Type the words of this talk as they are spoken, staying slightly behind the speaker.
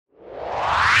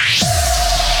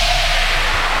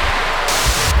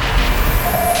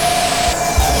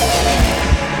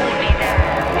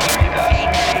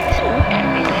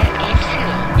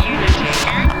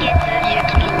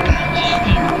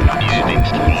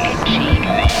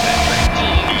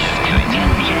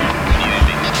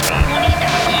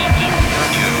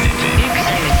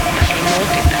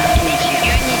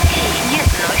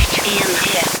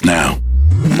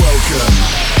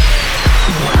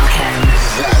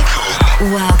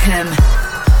welcome.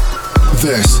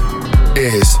 This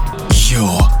is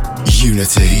your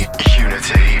Unity.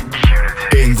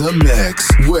 In the mix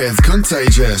with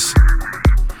Contagious.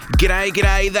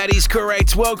 G'day, that is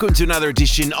correct. Welcome to another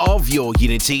edition of Your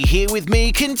Unity, here with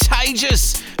me,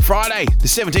 Contagious. Friday, the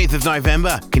 17th of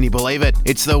November. Can you believe it?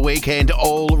 It's the weekend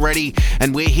already,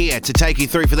 and we're here to take you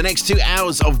through for the next 2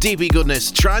 hours of deepy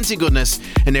goodness, trancey goodness,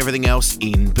 and everything else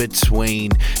in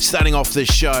between. Starting off the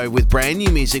show with brand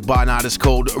new music by an artist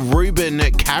called Ruben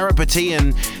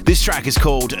Karapetyan. This track is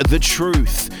called The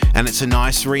Truth, and it's a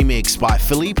nice remix by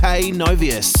Felipe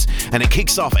Novius, and it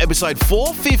kicks off episode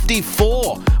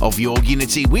 454 of Your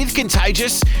Unity with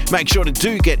Contagious. Make sure to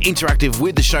do get interactive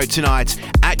with the show tonight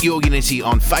at Your Unity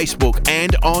on Facebook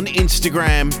and on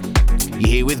Instagram. You're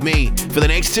here with me for the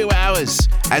next 2 hours.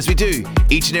 As we do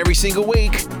each and every single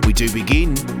week, we do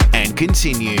begin and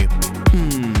continue.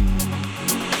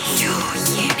 Your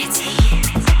Unity.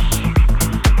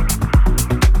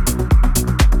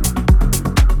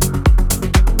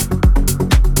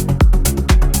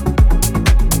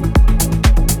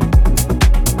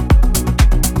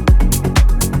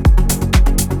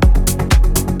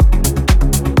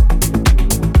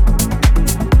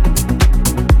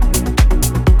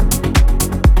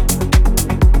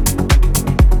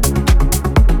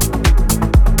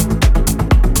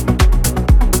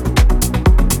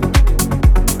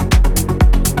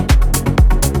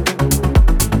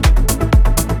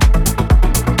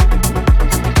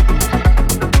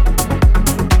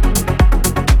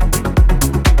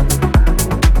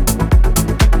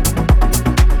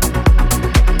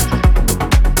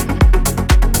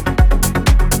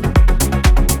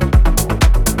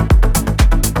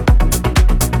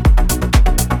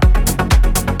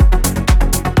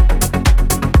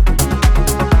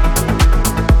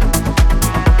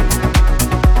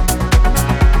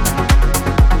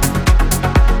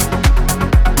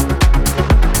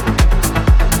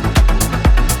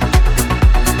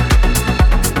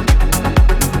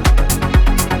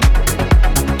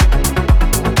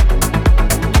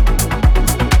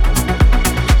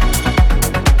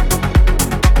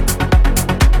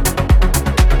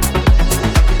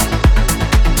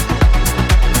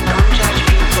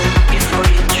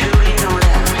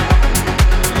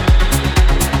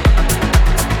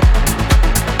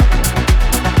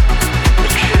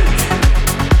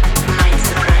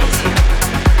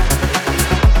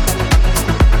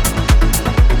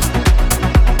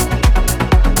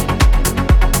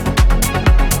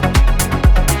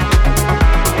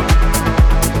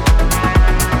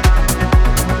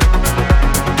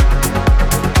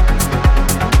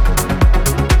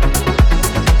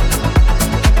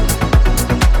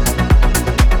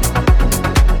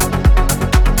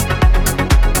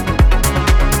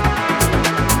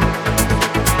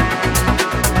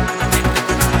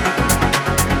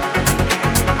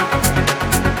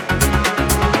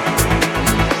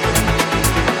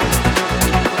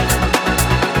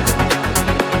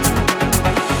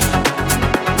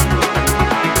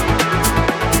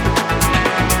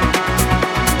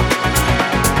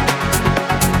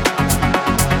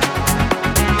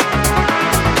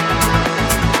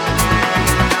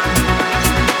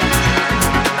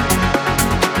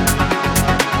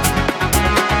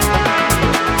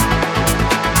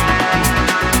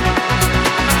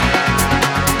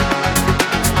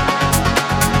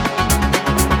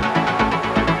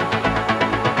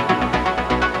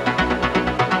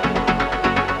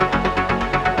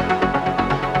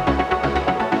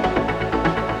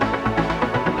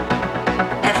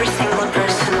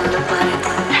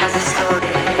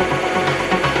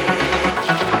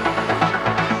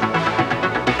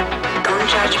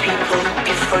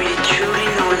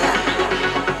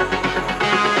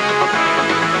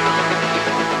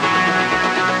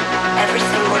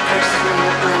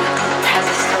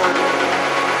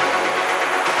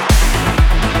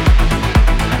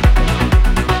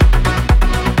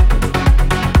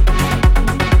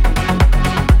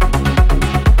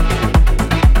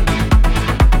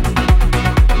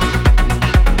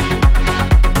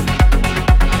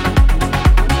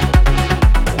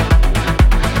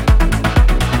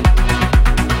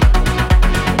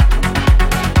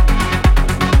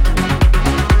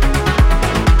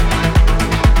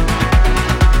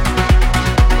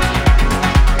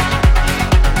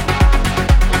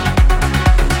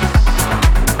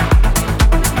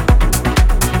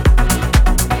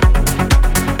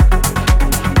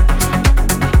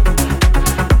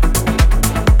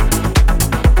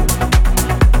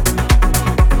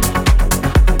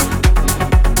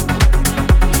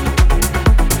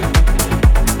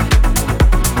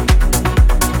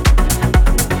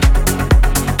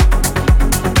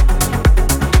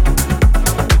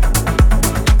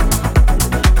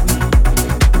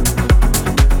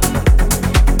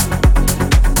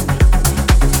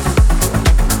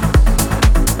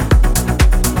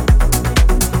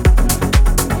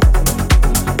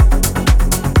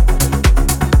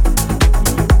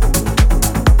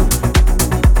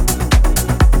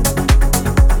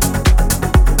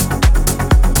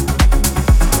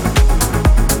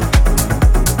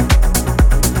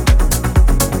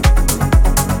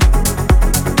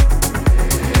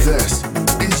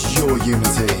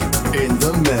 unity. In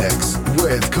the mix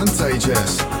with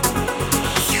Contagious.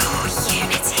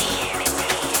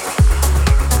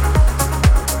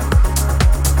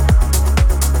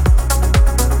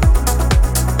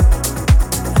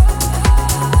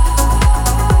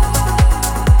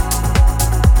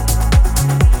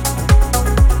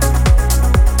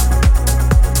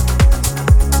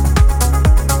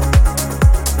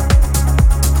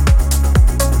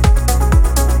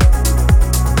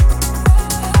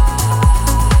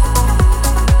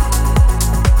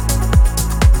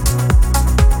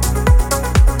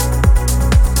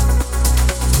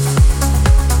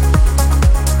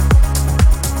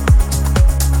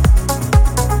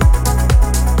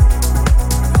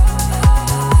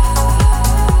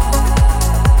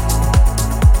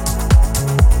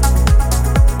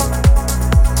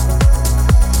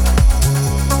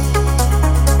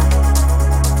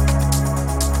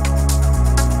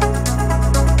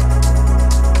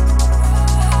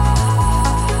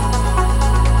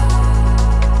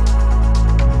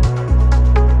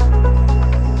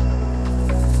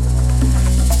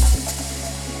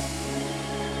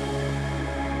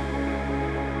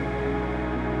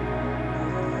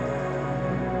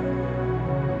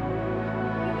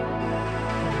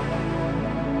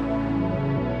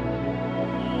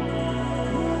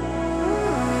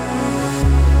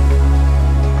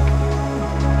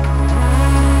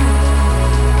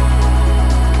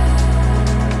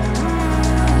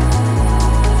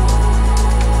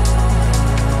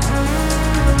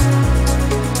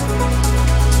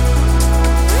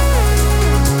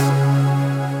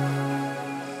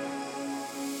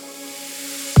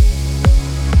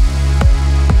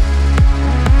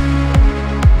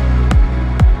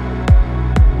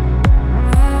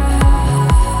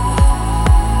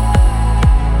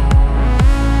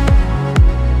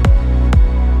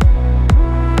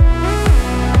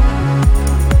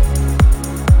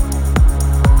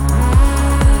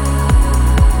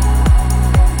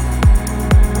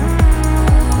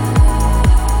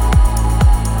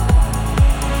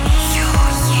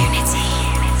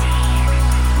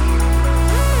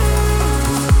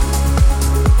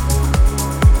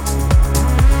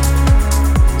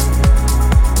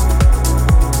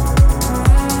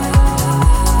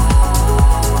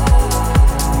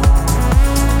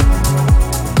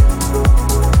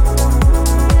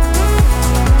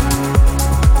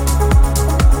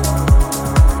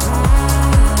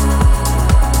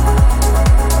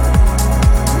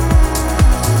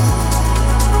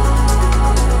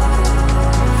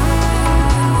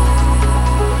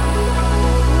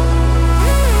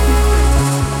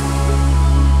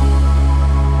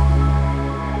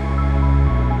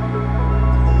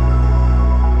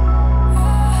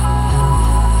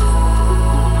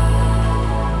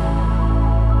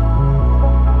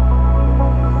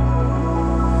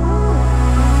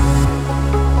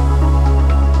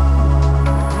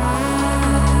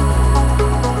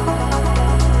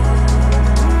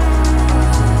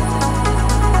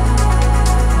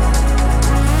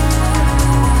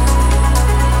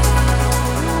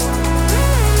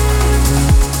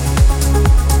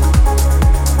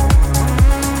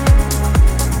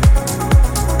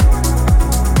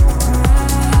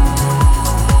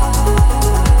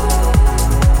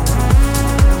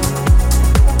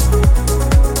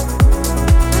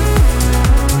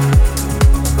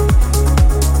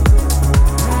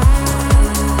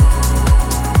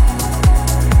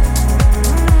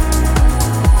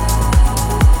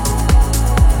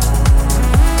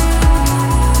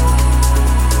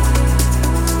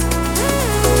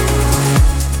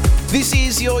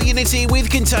 With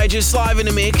Contagious live in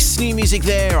a mix. New music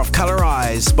there off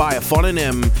Colorize by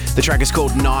Ophanim. The track is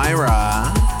called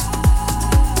Nyra.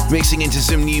 Mixing into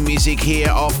some new music here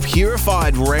off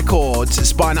Purified Records.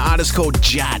 It's by an artist called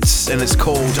Jats and it's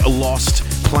called Lost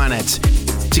Planet.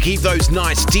 To keep those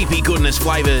nice deepy goodness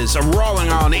flavours rolling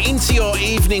on into your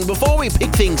evening. Before we pick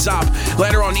things up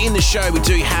later on in the show, we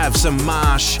do have some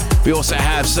Marsh. We also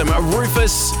have some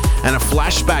RÜFÜS and a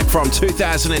flashback from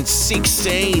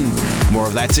 2016. More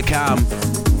of that to come.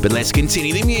 But let's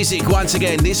continue the music. Once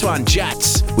again, this one,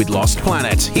 Jats with Lost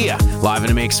Planet. Here, live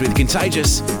in a mix with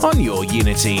Contagious on Your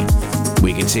Unity.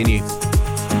 We continue.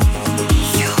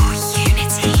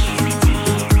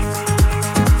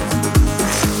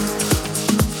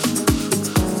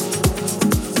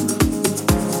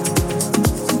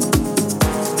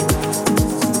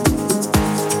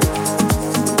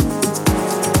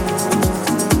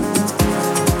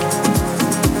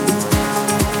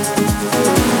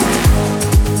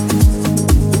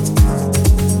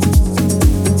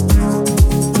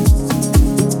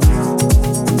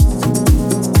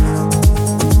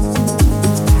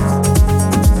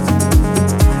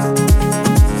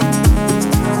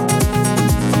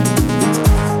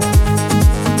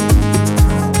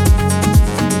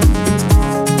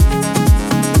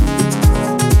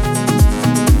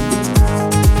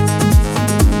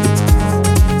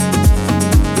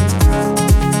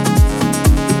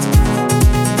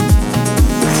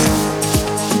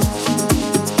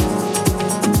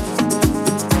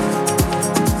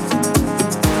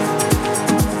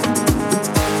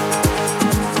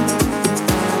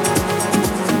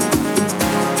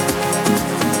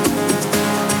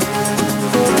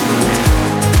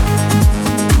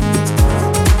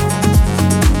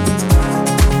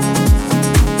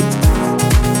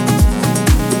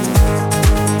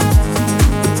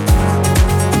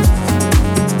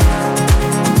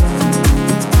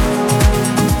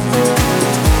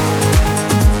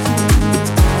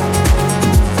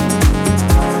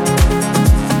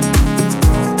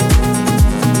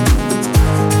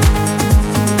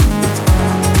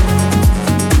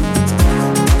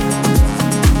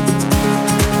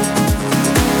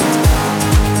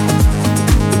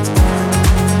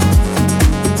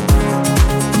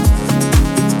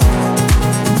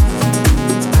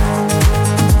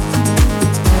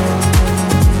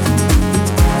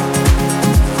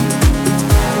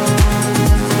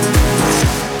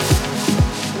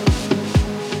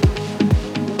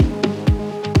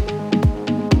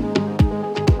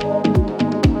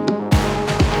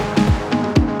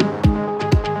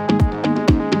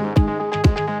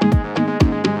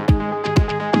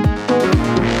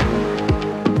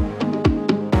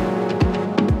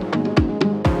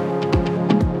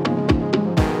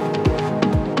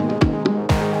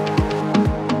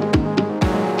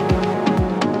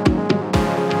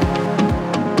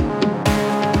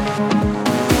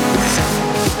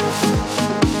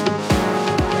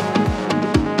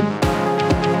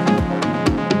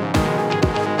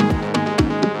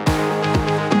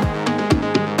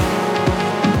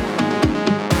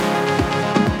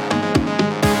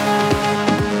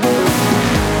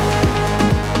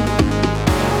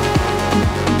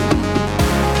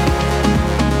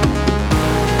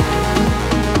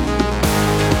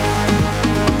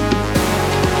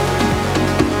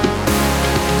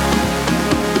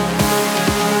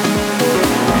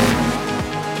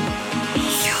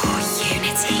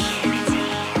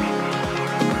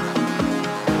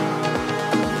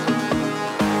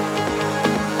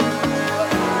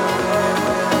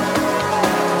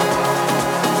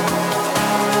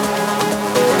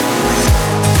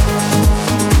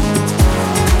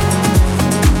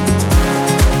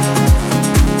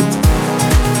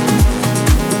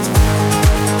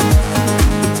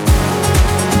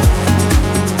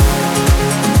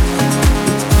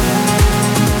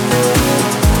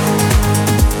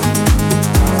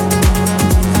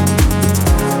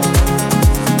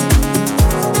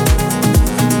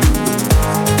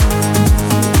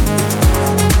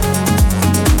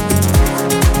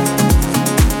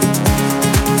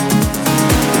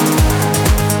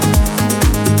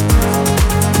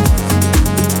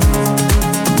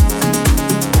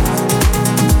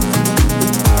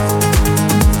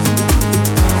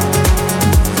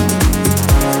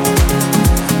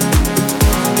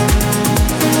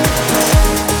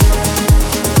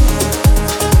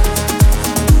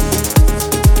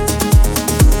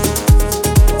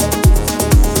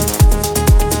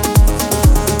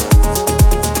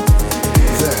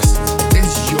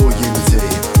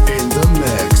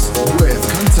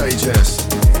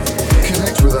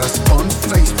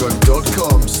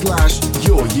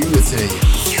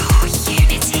 Unity.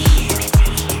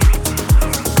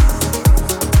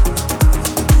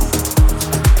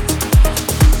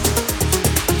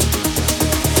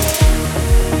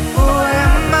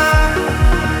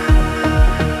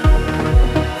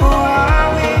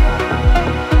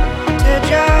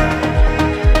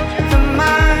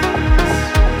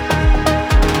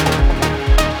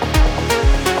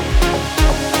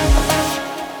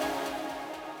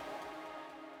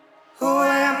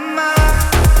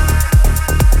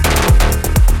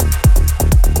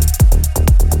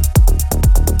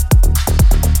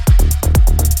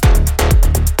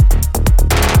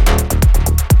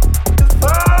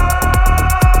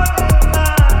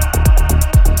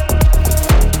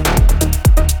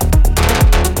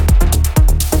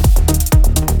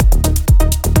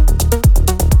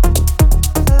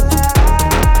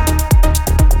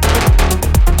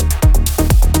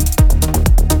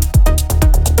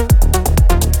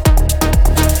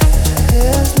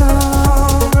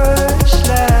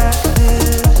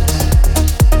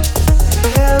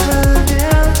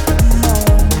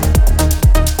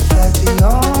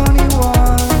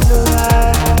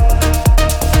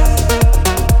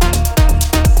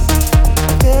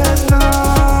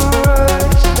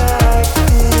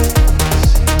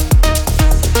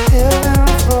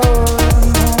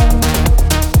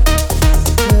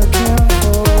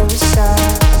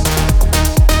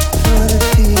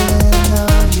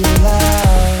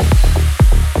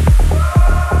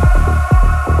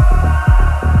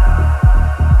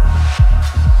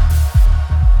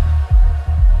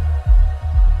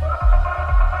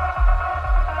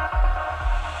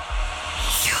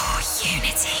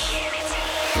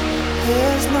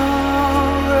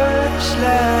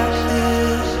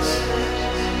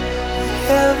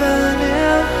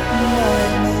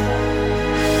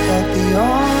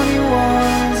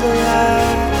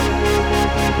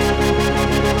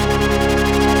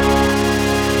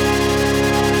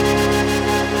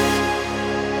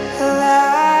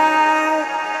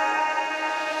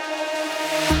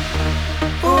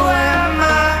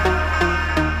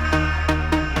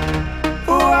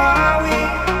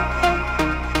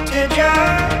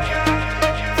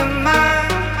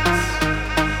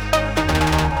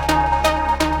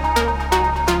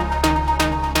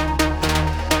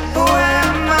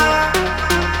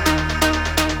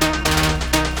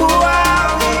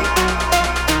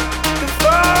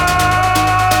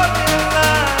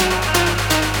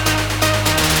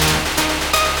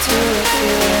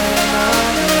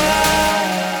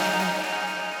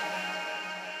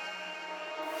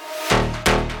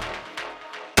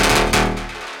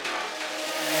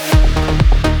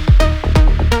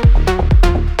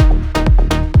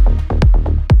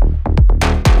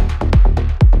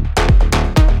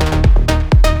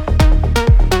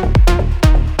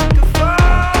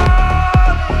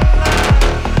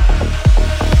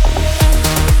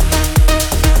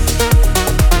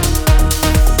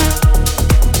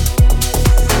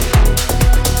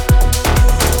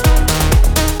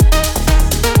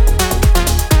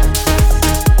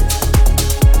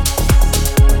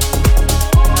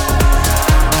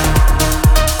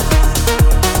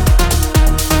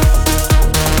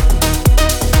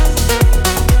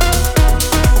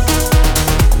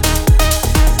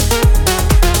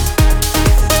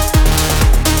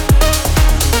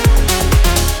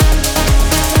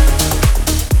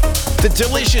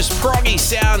 Delicious proggy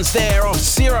sounds there off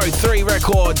ZeroThree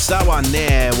Records. That one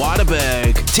there,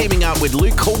 Widerberg, teaming up with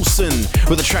Luke Coulson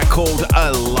with a track called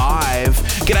Alive.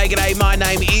 G'day, g'day, my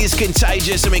name is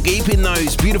Contagious and we're keeping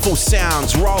those beautiful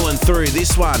sounds rolling through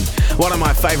this one of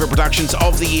my favourite productions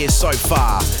of the year so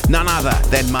far. None other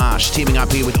than Marsh teaming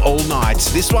up here with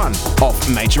ALLKNIGHT. This one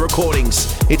off Major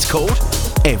Recordings. It's called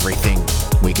Everything.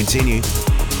 We continue.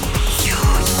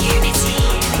 Your Unity.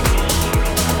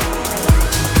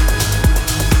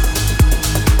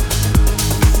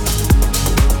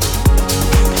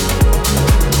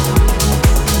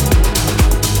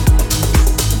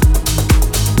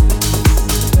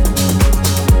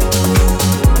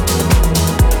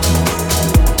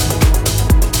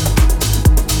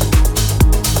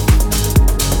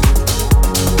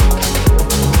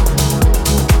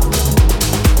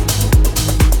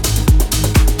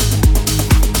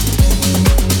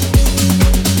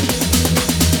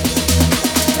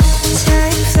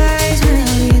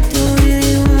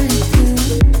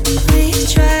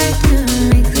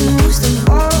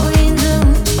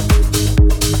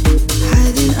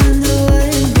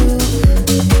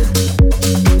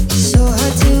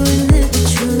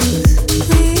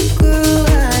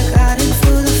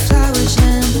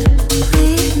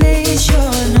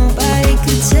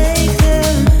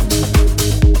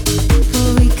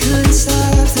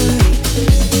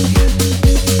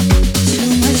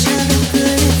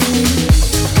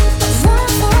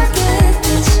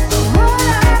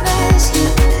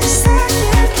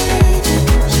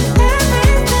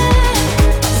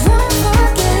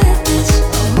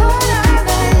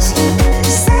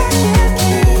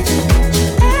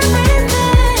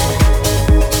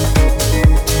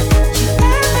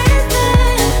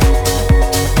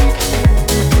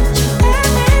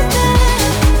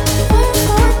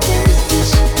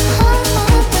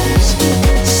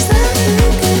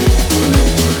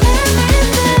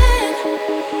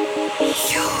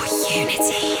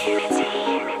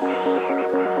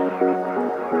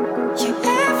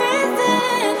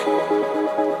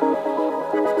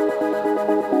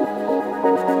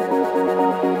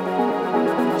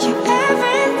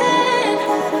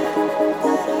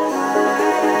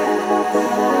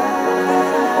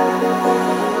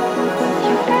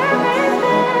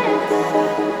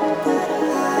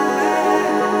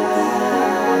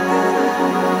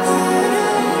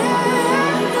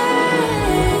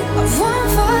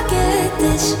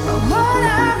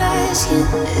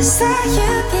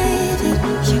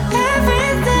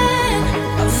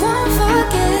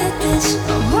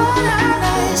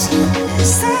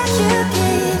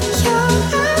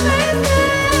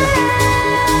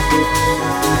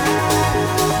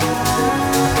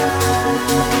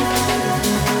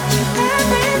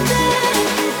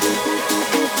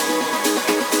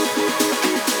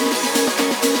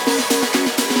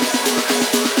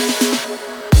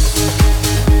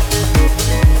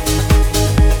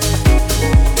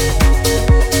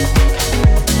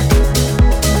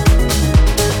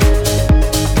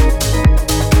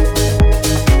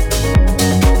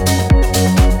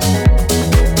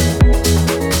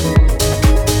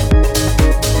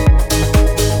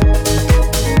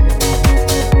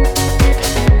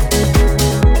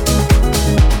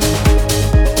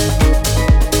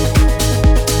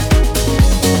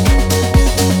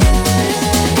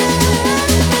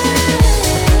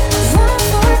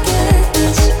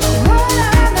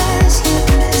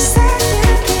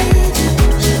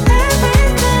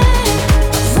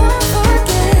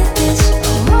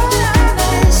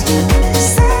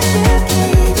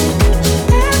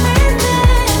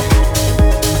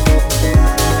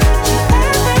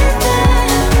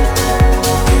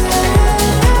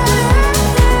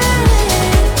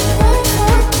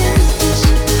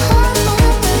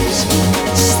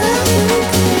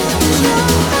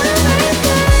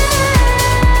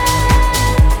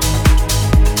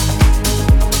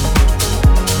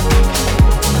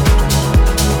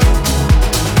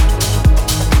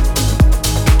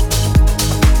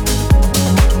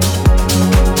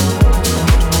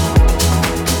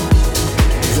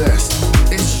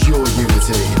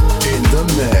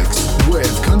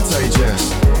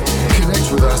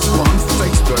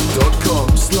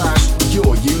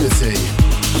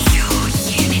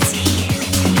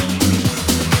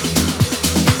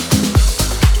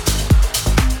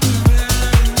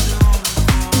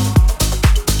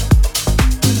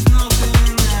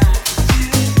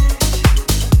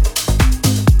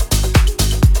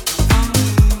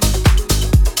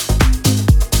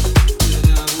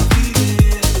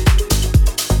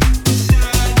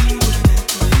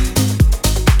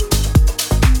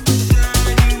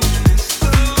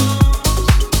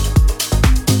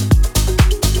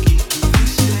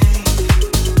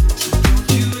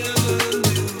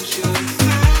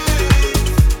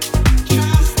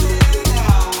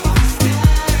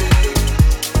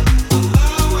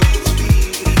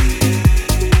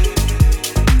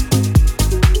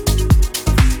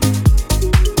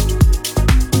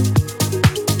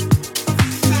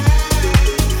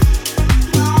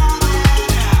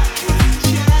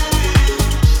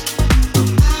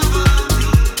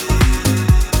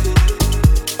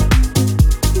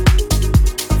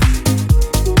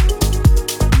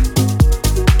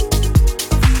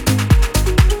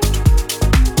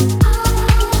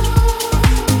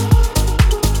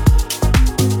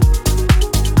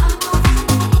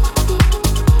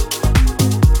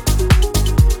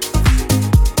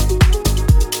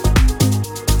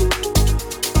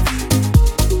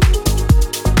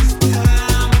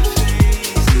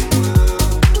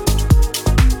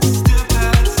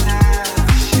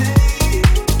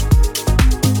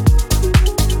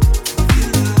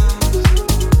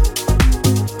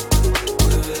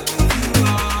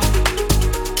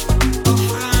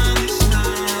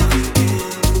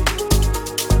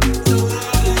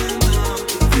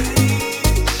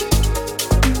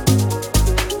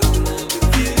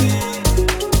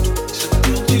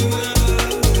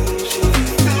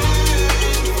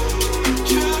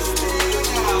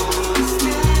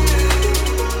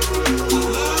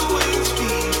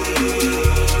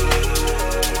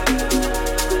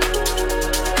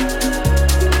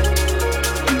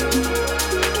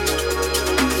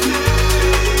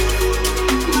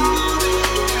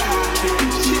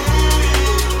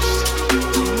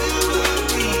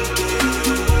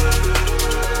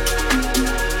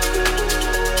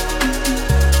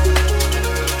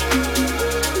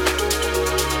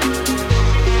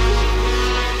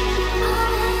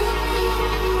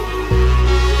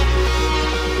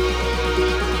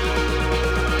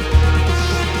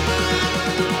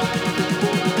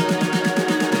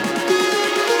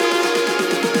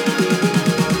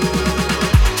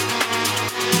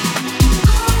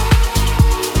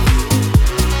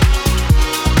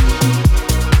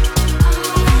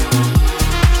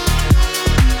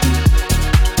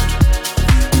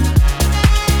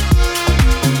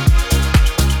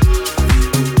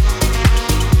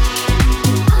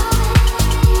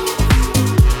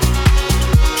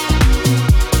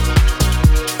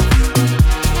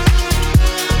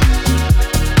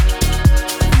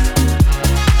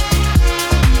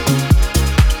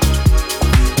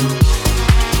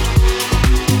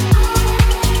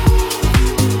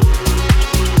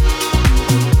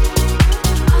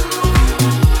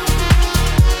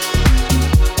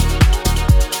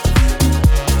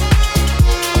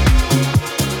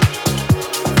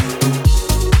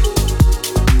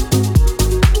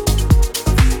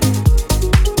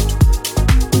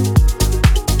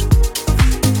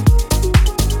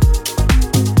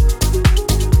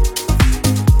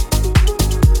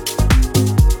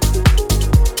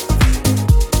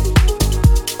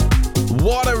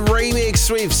 What a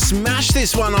remix. We've smashed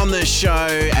this one on the show,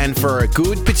 and for a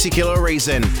good particular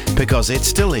reason, because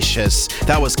it's delicious.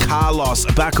 That was Carlos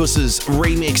Bacchüs'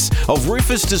 remix of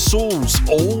RÜFÜS de Soul's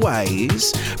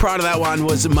Always. Prior to that one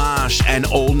was Marsh and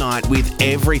All Night with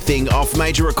Everything off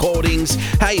Major Recordings.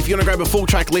 Hey, if you want to grab a full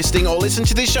track listing or listen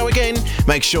to this show again,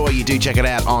 make sure you do check it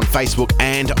out on Facebook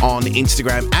and on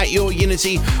Instagram at Your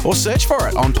Unity, or search for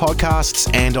it on podcasts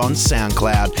and on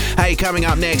SoundCloud. Hey, coming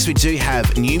up next, we do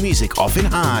have new music off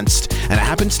Enhanced, and it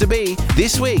happens to be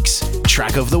this week's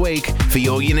Track of the Week for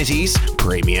Your Unity's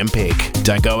Premium Pick.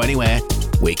 Don't go anywhere,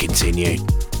 we continue.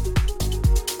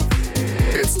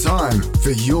 It's time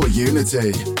for Your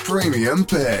Unity Premium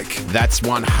Pick. That's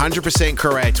 100%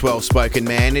 correct, well spoken,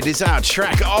 man. It is our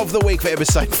track of the week for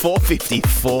episode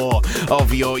 454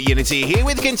 of Your Unity, here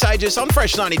with Contagious on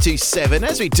Fresh 92.7,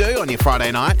 as we do on your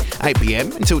Friday night, 8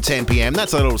 p.m. until 10 p.m.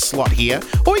 That's a little slot here.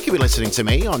 Or you can be listening to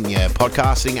me on your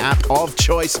podcasting app of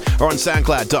choice, or on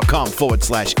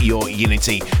soundcloud.com/Your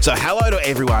Unity. So hello to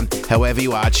everyone, however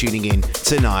you are tuning in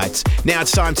tonight. Now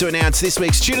it's time to announce this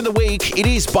week's tune of the week. It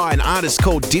is by an artist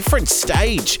called Different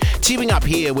Stage, teaming up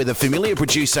here with a familiar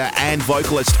producer and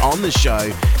vocalist on the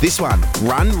show. This one,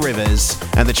 Run Rivers,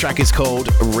 and the track is called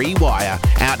Rewire,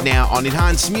 out now on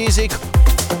Enhanced Music.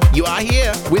 You are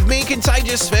here with me,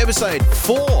 Contagious, for episode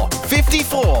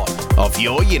 454 of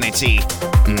Your Unity.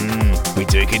 We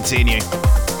do continue.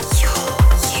 Your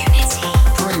Unity.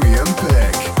 Premium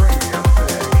Pick.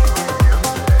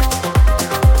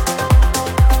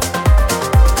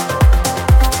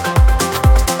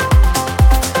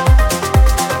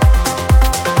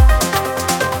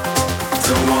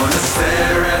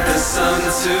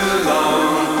 Too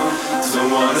long,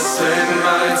 don't wanna spend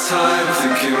my time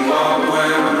thinking what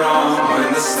went wrong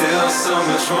when there's still so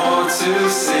much more to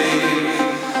see.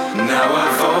 Now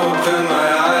I've opened my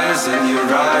eyes and you're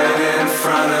right in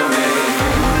front of me.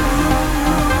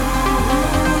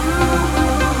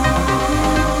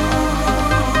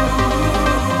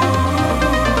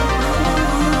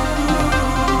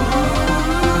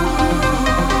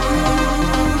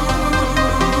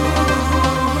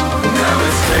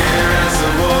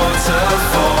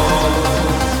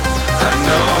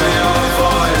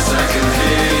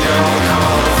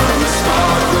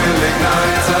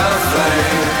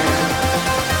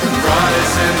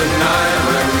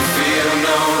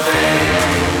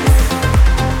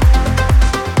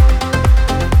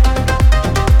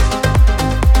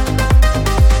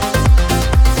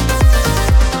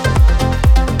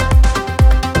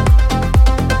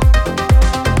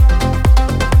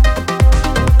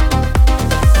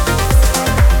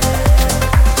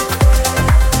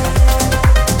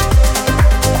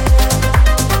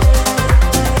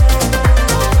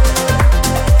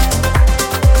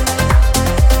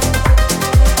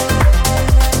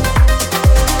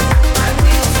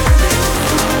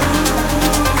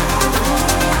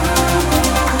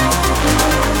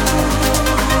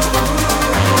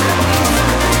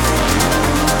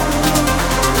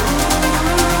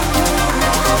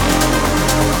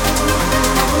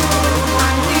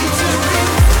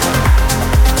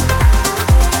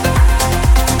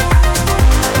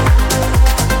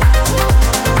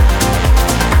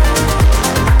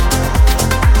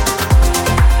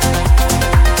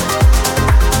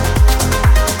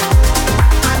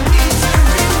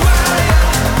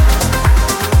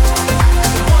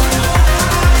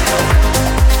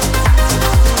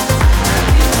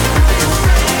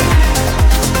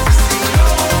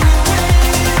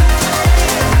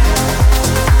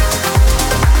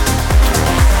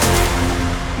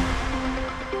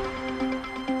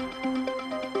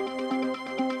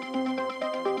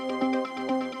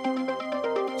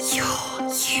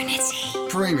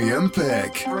 Premium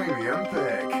Pick. Premium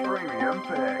Pick. Premium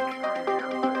Pick.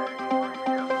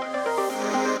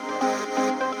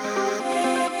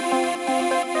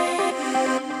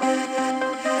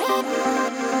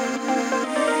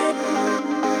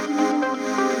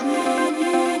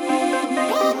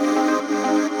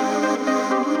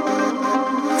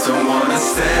 Don't wanna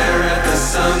stare at the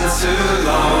sun too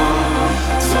long.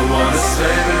 Don't wanna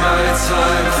spend my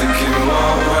time thinking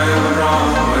what went wrong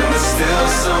when there's still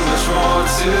so much more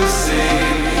to see.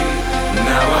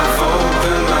 Now I've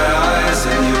opened my eyes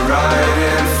and you're right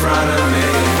in front of me.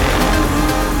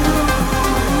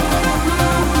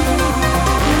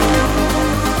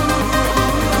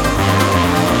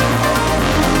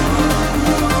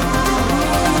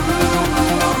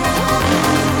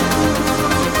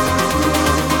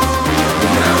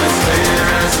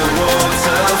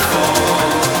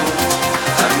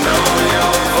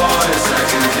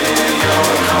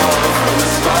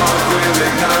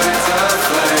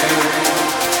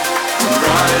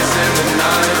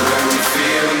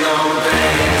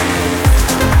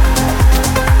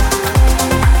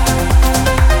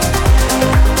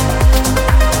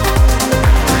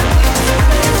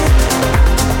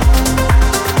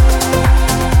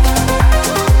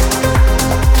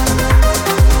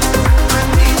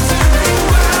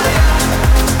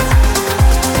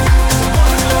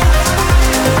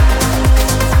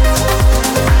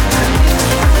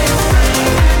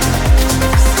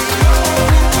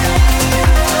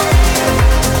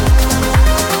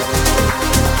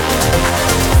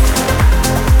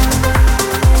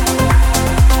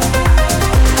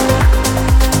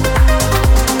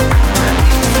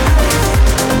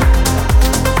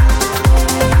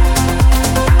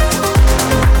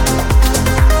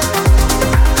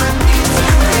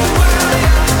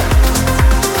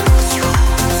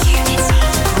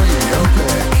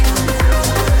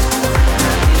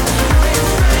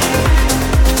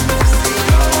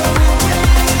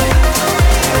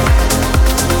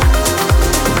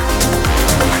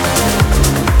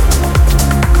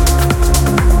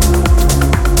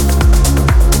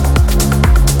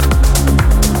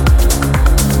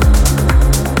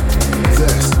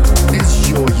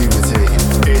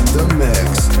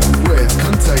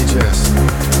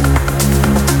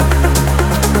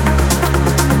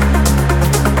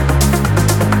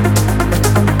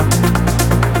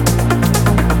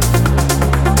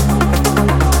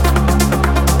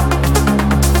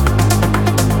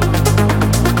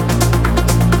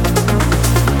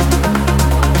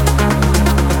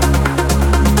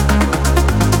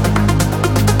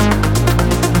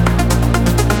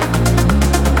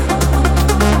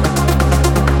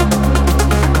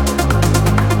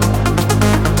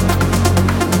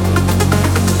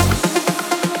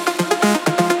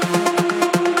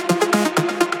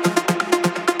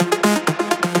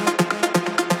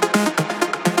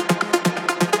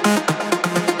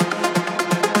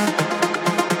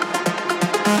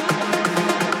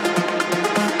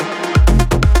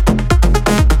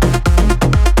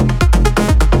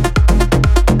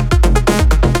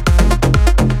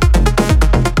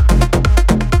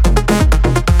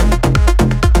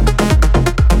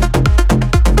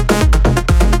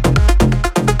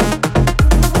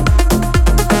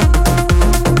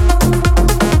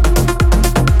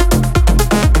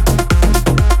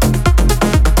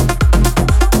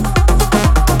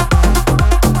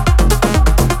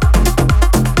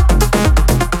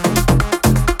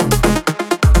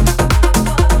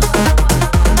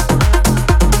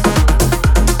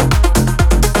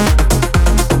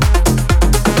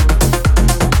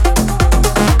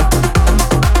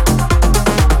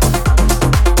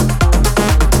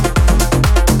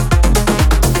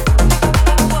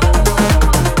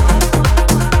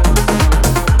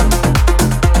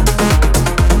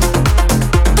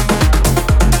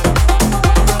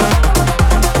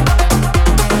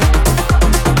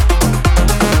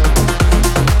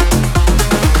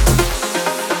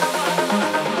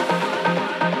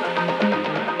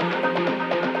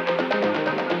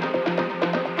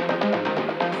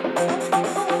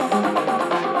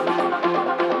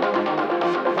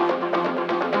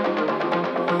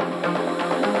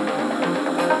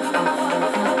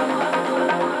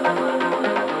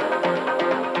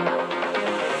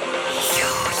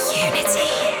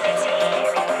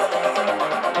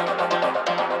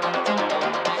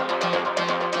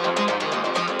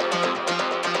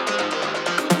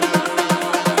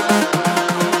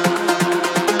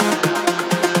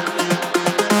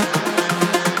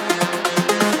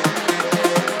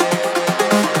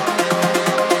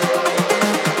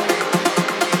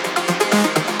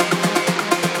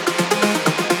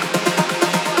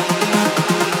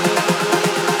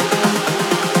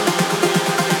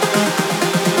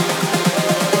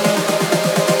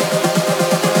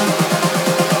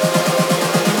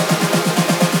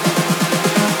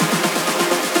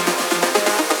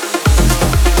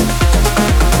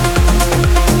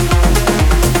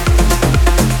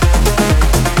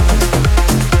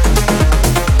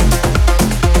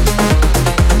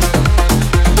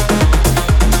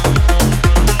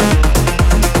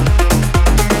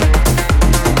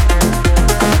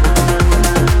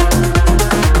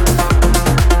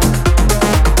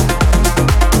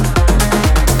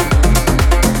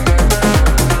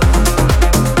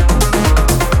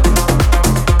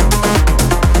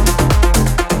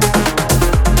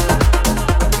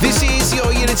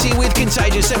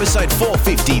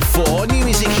 4:54. New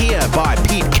music here by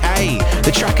Pete K.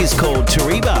 The track is called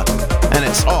Tariba, and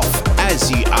it's off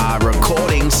As You Are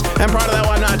Recordings. And prior to that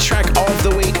one, track of the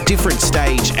week, Different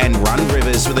Stage and Run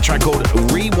Rivers with a track called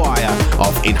Rewire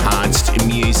of Enhanced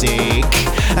Music.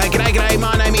 G'day,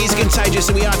 my name is Contagious,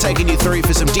 and we are taking you through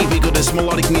for some deepy goodness,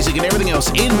 melodic music and everything else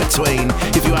in between.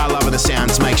 If you are loving the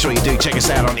sounds, make sure you do check us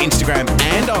out on Instagram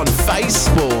and on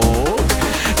Facebook.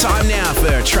 Time now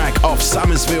for a track off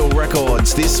Sommersville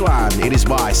Records. This one, it is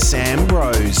by Sam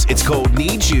Rose. It's called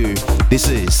Need You. This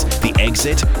is the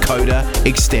Exit Coda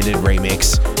Extended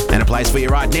Remix. And it plays for you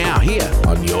right now here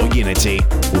on Your Unity.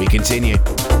 We continue.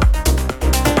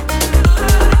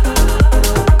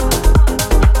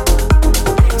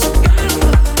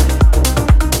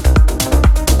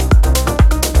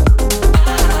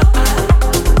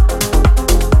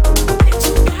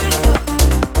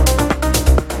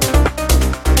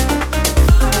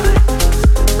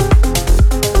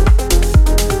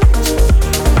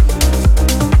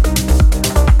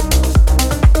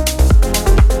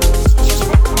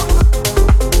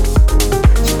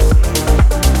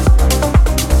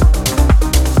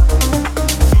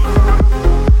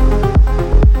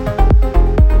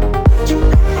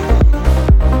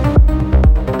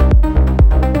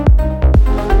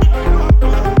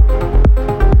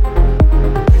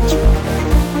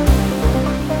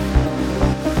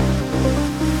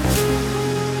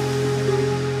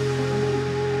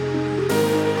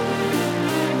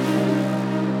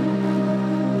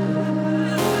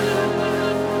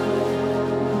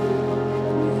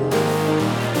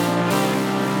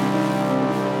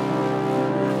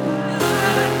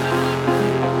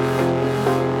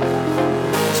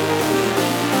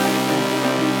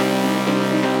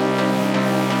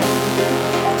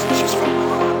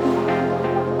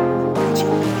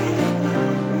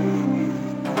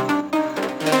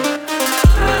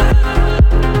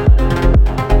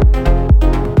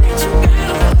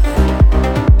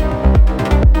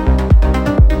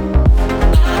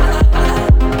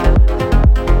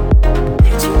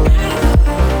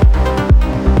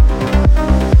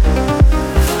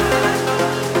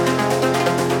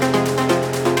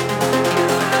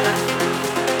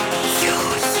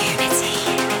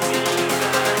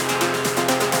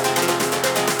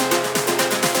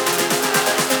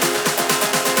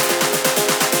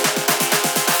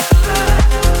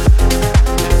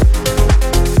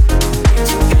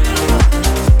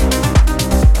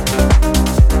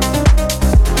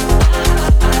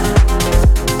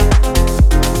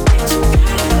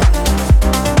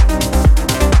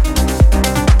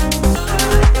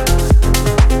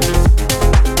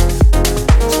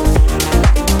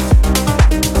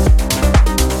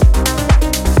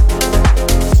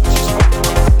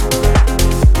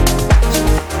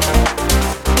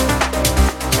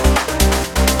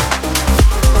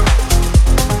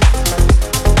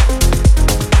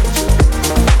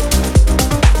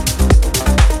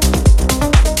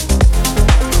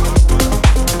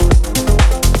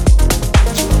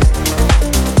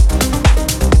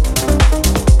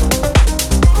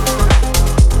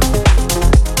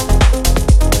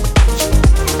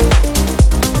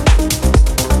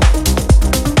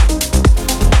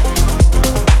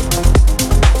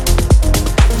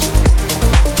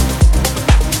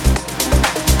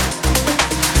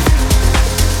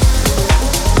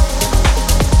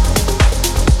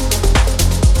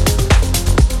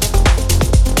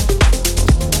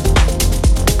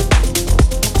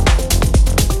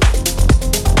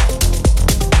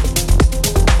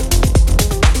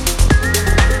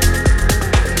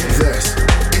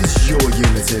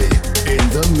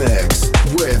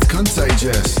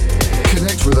 Contagious.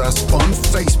 Connect with us on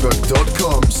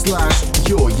facebook.com/yourunity.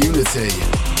 Your Unity.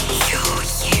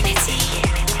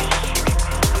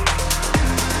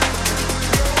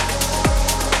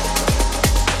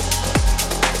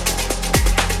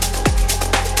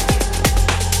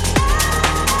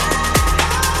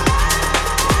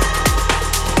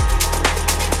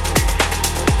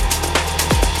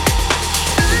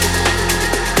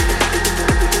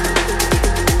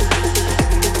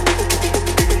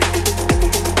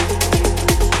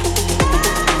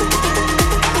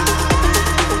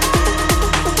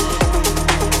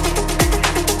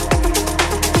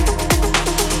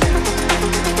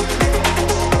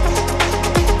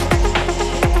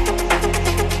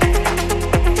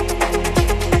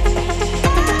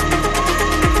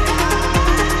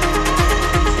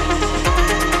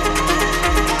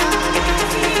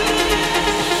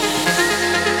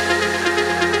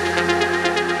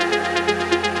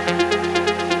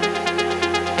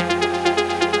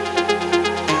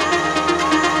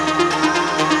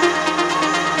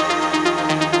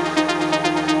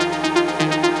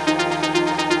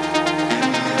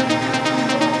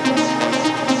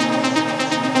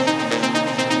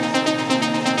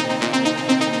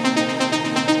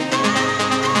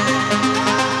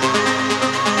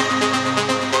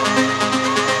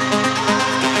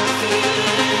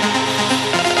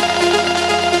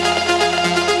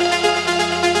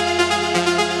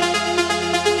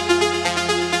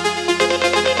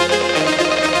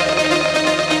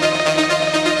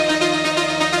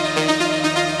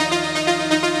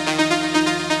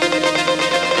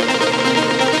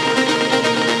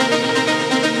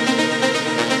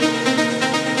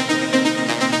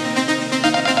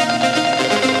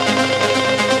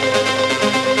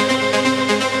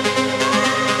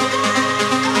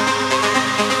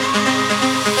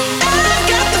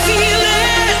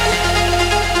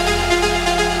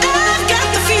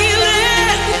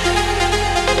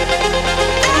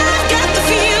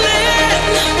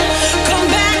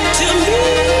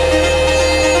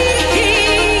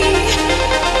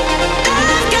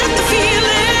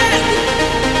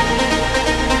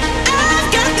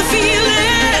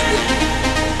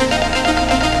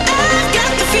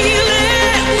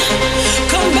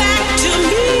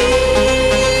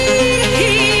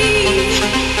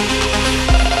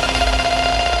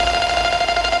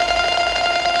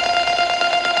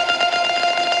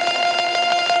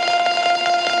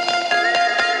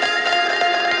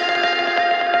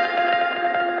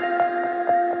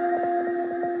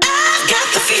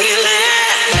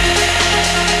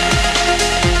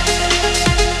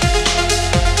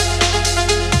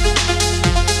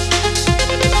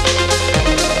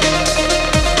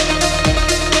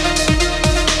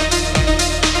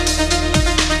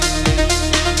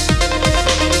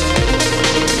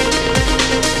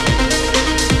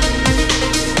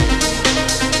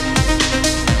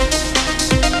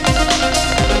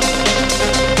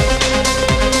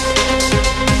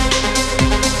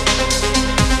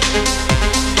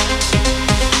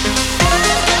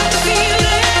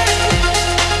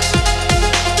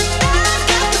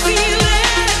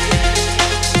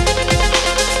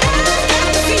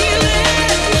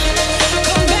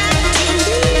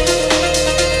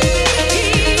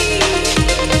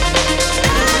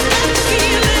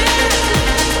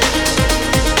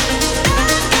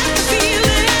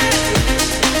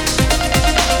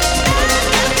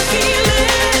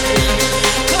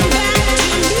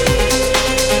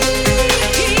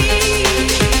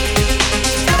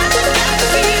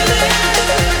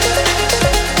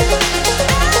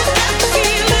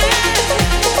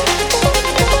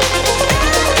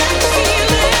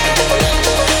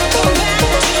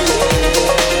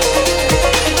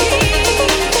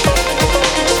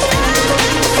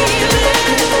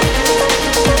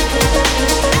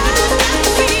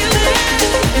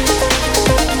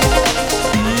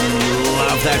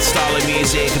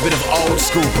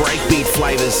 school breakbeat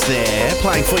flavours there.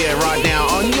 Playing for you right now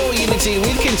on your Unity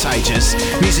with Contagious.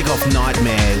 Music off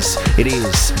Nightmares. It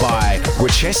is by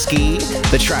Whoriskey.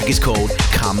 The track is called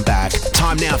Come Back.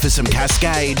 Time now for some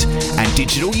Kaskade and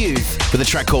Digital Youth with a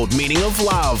track called Meaning of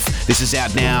Love. This is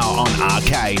out now on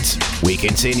Arkade. We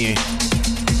continue.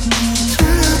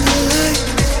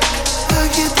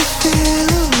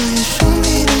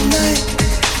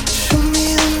 Show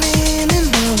me the meaning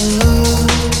of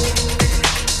love.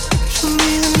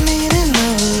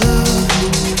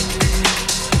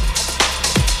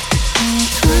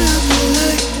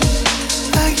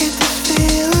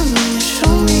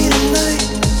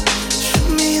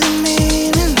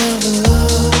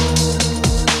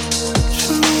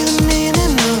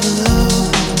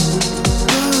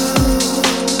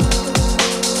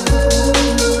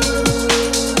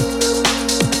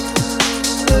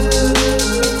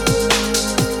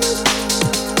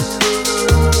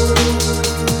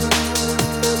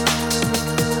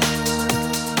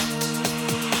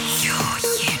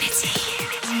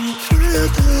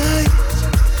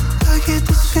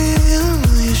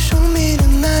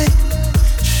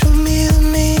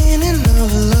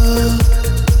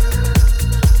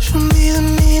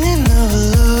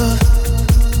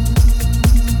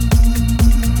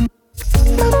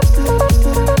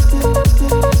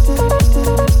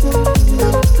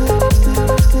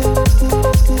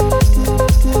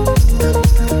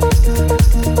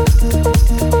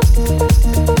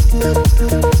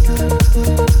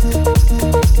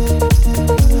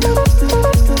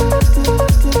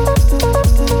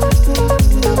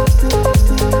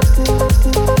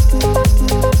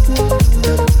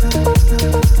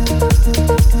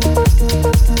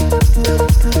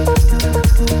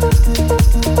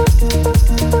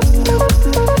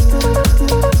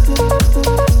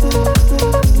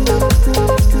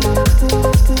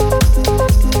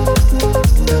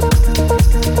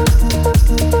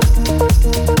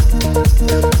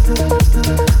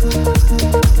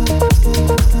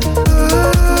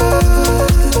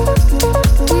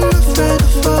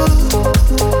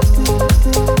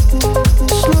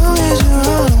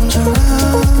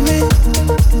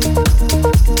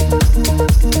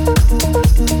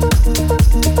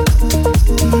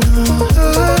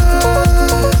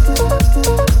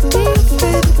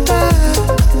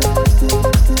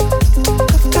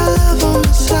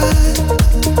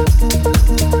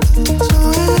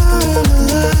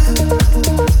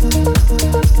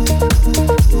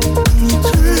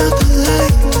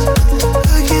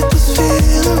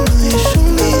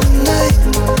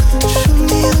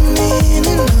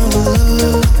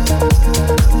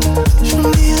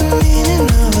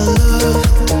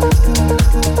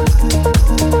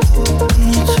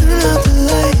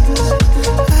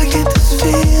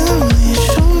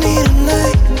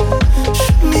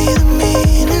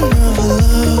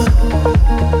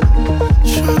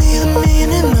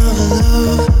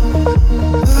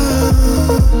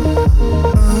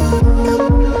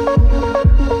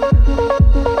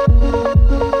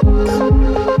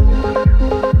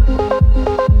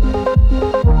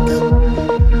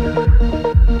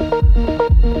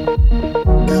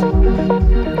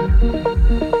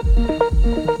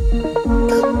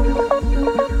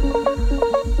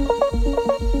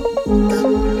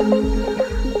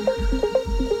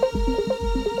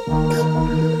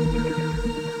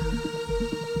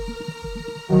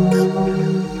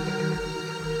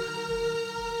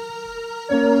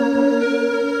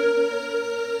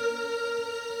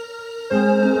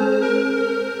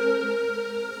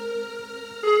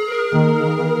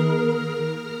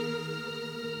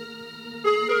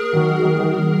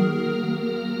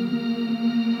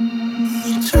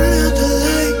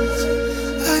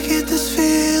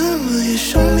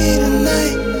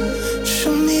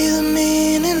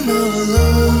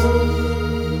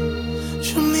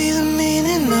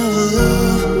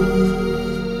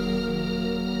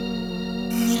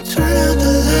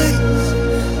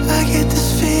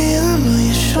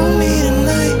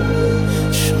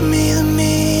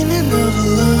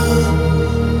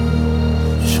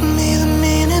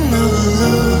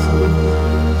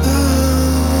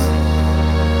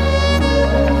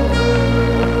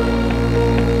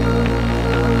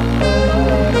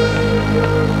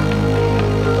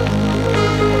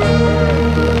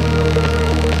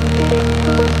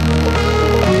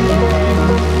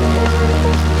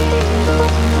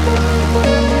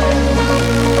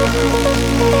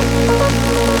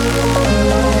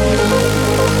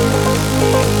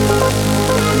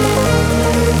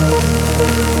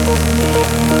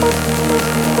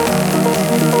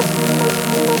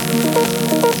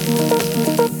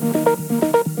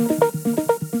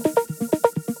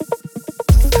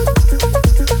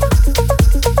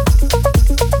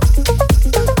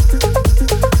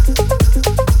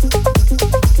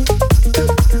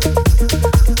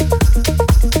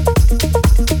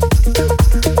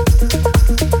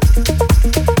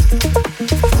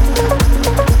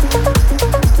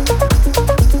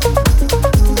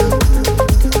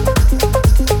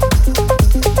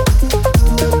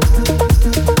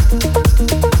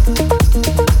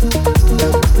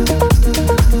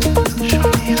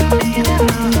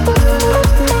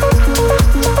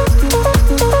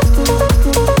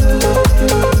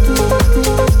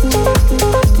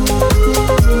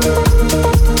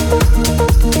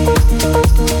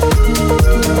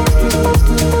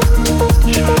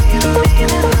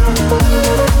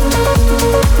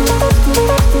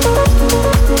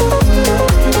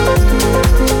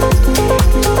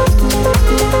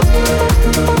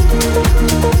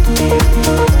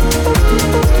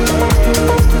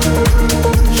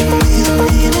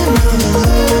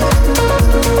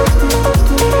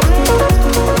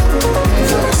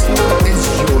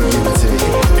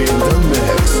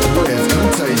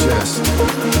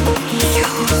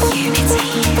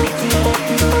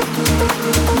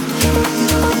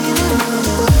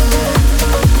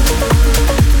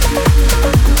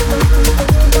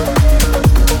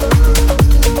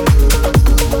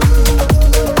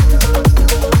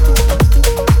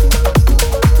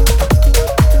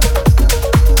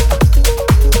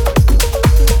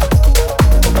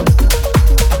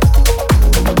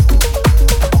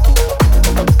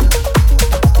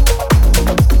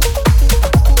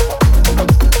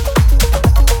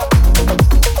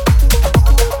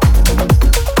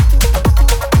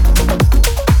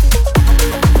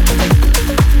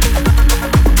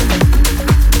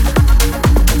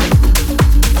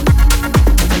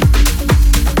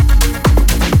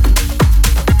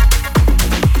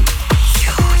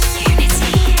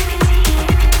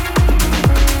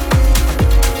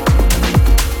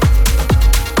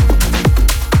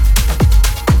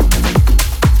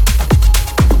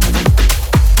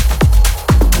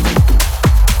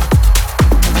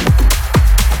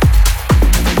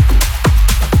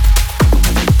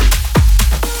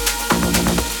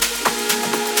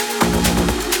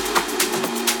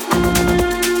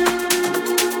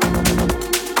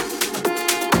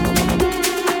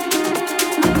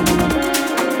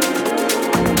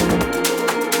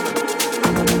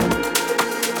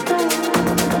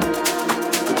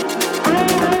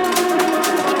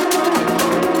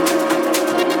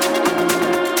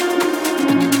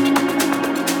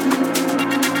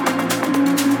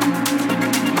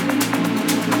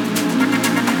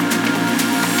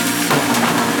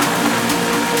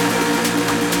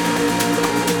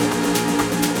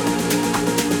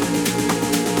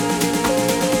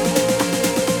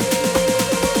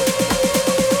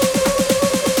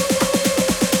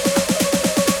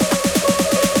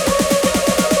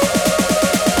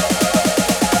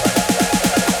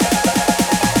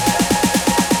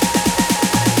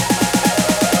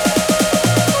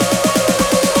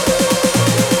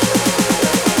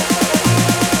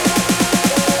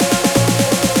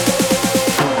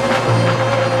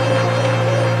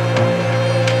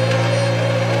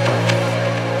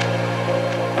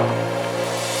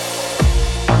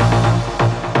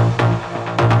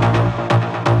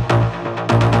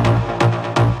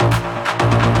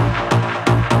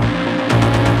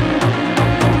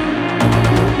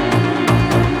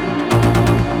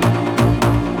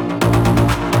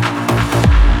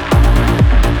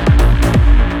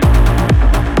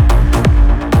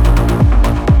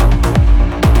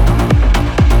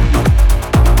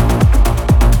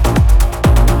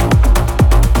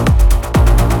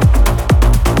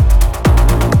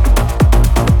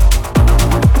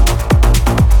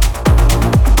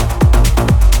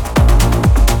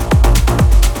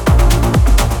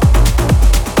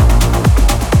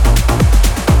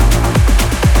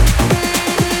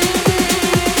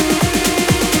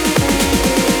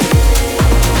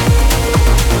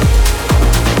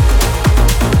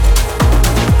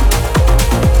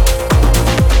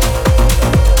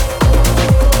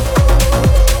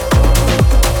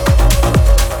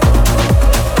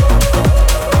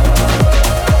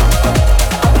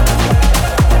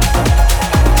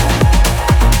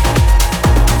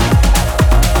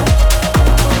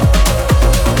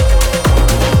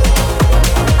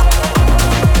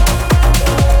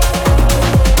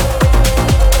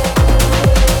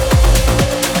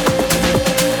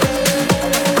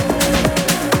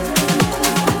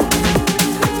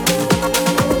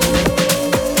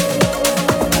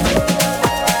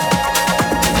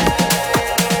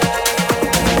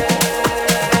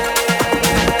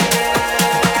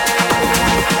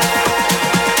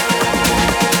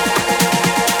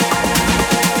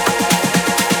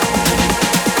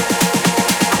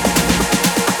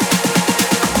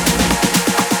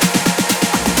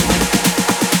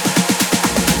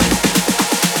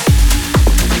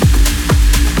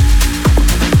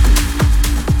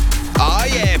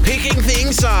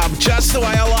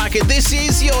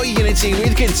 Unity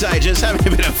with Contagious, having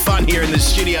a bit of fun here in the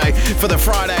studio for the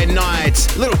Friday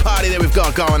night little party that we've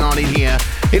got going on in here.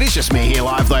 It is just me here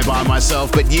live though by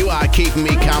myself, but you are keeping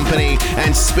me company.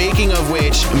 And speaking of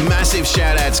which, massive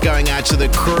shout outs going out to the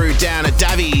crew down at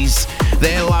Davies.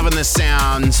 They're loving the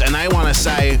sounds and they want to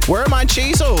say, where are my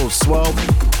cheesels? Well,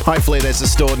 hopefully there's a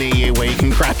store near you where you can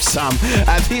grab some.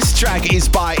 This track is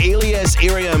by Elias,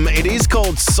 Erium. It is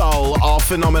called Soul,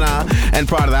 Ophanim, and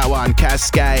prior to that one,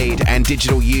 Kaskade and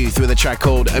Digital Youth with a track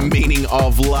called A Meaning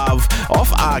of Love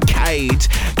off Arkade.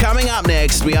 Coming up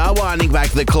next, we are winding back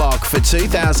the clock for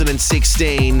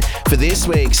 2016 for this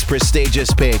week's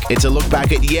prestigious pick. It's a look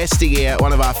back at yesteryear,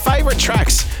 one of our favourite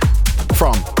tracks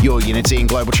from Your Unity and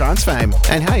Global Trance fame.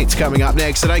 And hey, it's coming up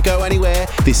next, so don't go anywhere.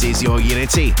 This is Your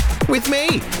Unity with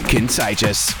me,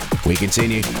 Contagious. We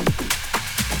continue.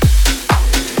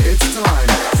 It's time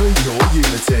for Your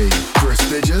Unity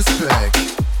prestigious pick.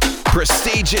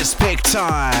 Prestigious pick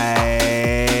time.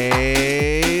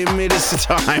 It is the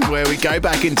time where we go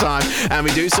back in time and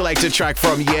we do select a track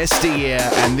from yesteryear,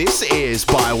 and this is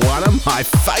by one of my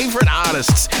favourite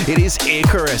artists. It is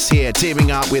Icarus here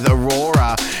teaming up with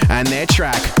Aurora and their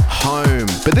track Home.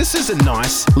 But this is a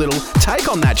nice little take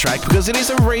on that track because it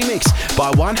is a remix by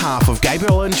one half of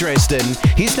Gabriel and Dresden.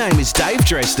 His name is Dave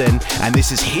Dresden and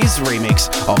this is his remix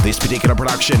of this particular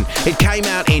production. It came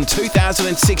out in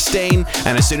 2016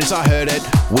 and as soon as I heard it,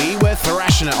 we were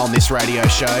thrashing it on this radio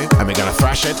show and we're going to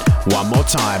thrash it one more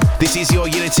time. This is Your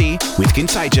Unity with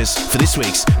Contagious for this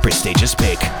week's prestigious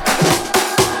pick.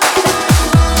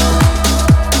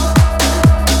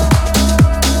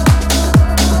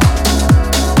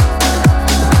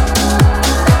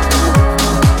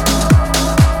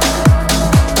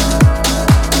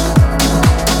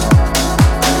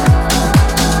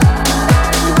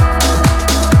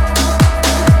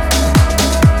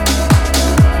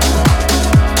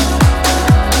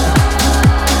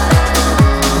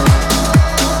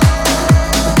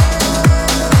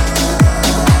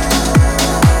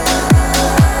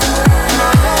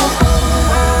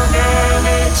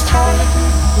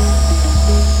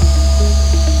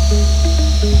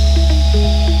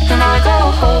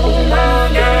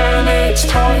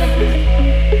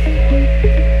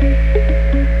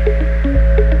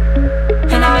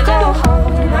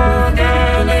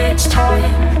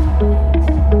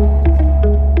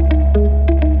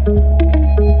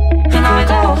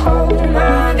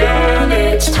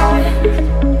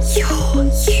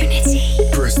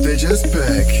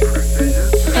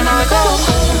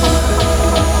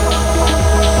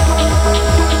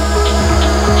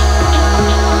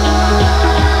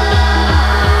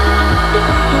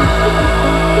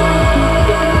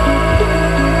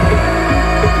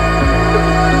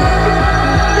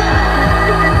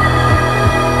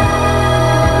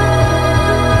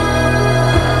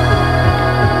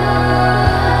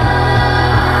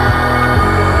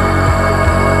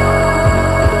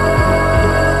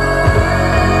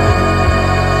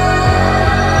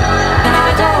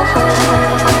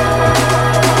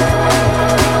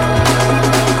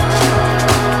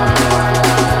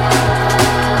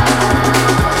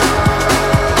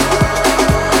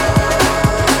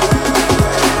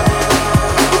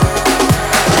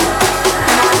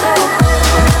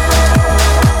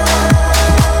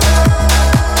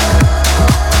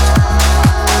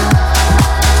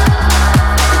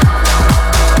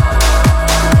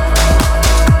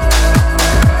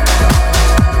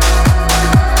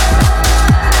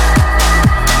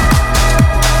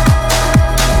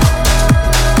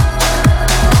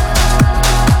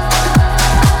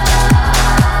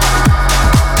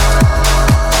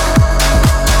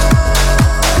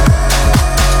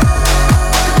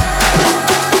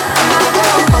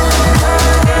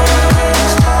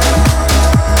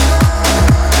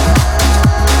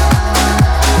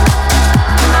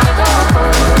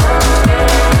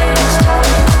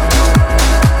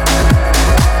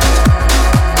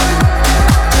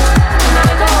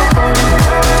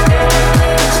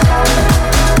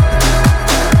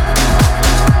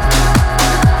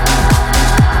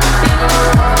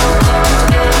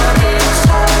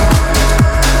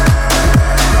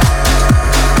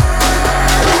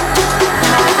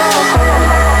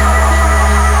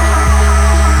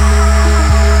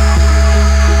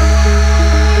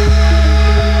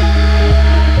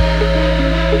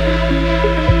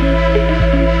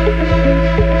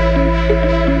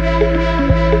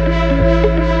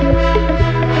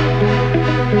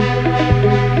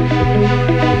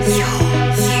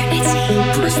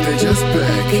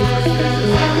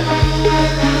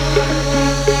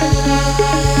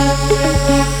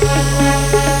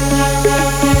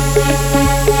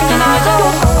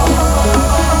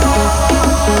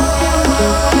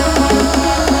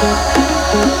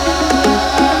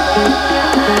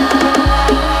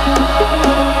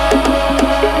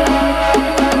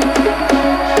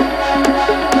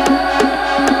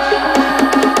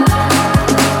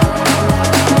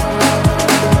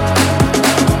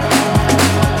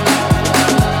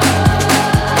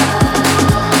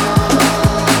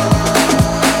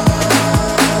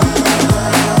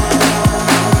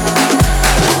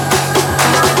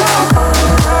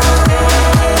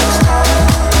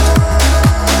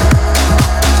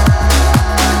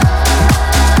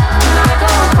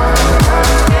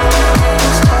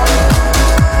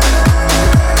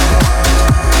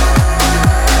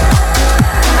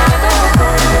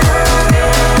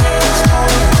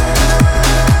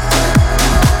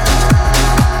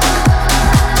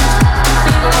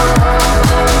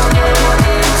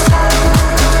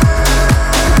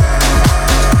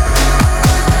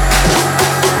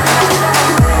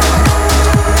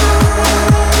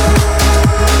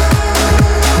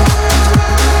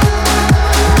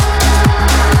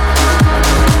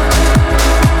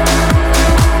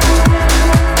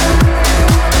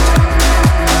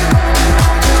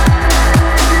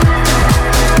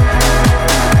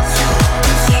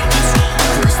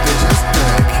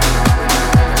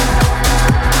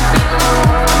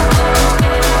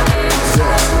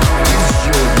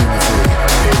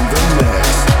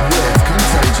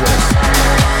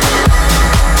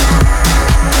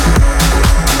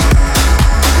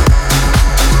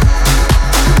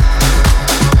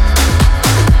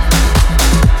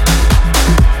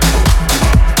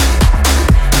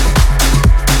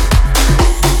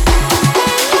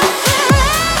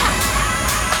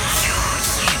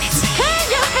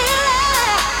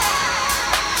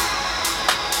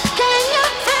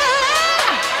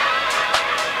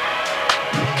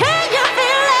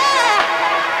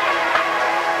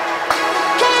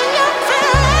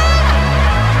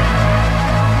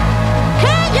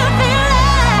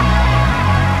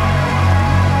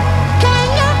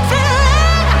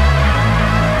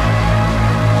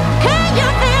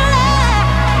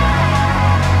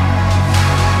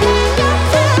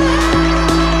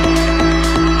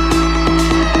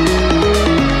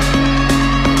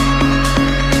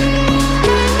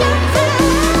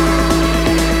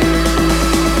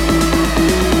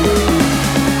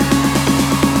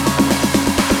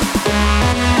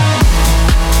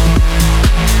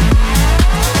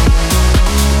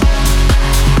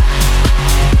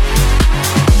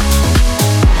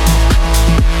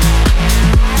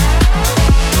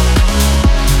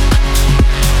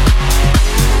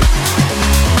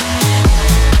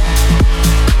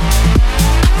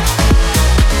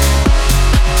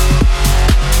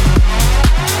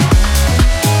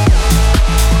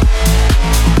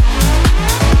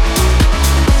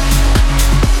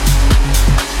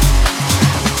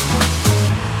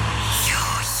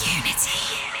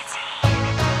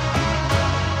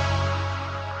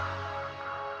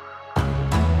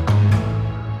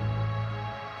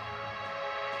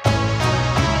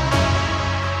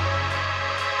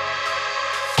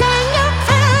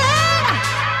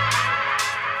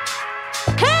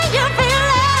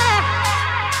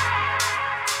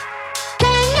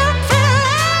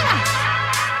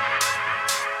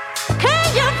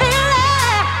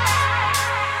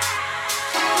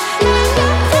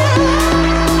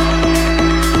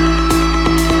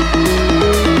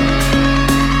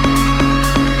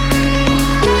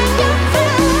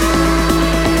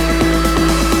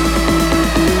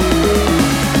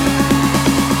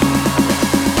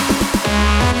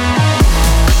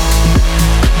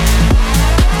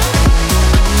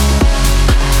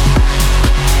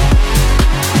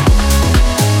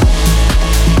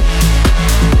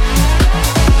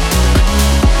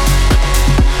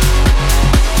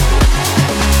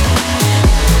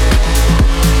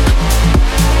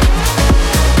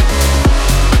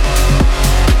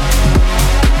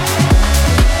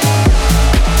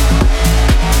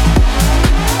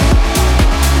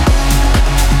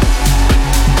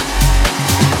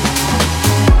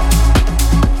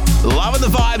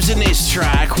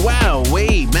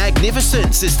 Wowee,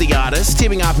 Magnificence is the artist,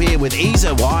 teaming up here with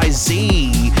Isa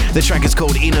YZ. The track is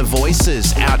called Inner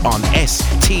Voices, out on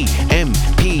STMPD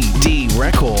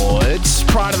Records.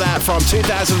 Prior to that, from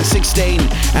 2016,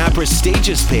 our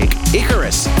prestigious pick,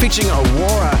 Icarus, featuring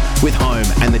Aurora with Home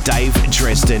and the Dave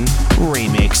Dresden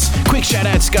remix. Quick shout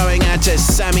outs going out to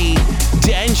Sammy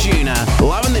Danjuna,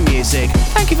 loving the music.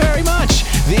 Thank you very much.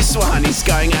 This one is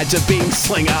going out to Bing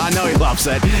Slinger. I know he loves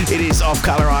it. It is off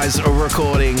Colorize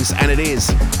Recordings, and it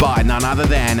is by none other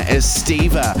than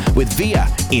Estiva with Via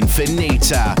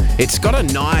Infinita. It's got a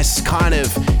nice kind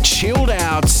of chilled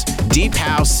out, deep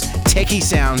house, techie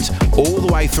sound all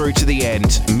the way through to the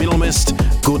end. Minimalist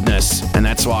goodness, and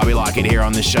that's why we like it here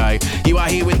on the show. You are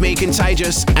here with me,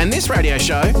 Contagious, and this radio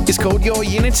show is called Your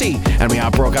Unity, and we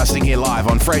are broadcasting here live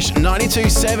on Fresh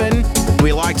 92.7.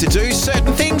 We like to do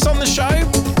certain things on the show,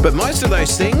 but most of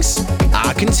those things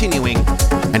are continuing,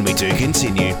 and we do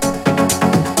continue.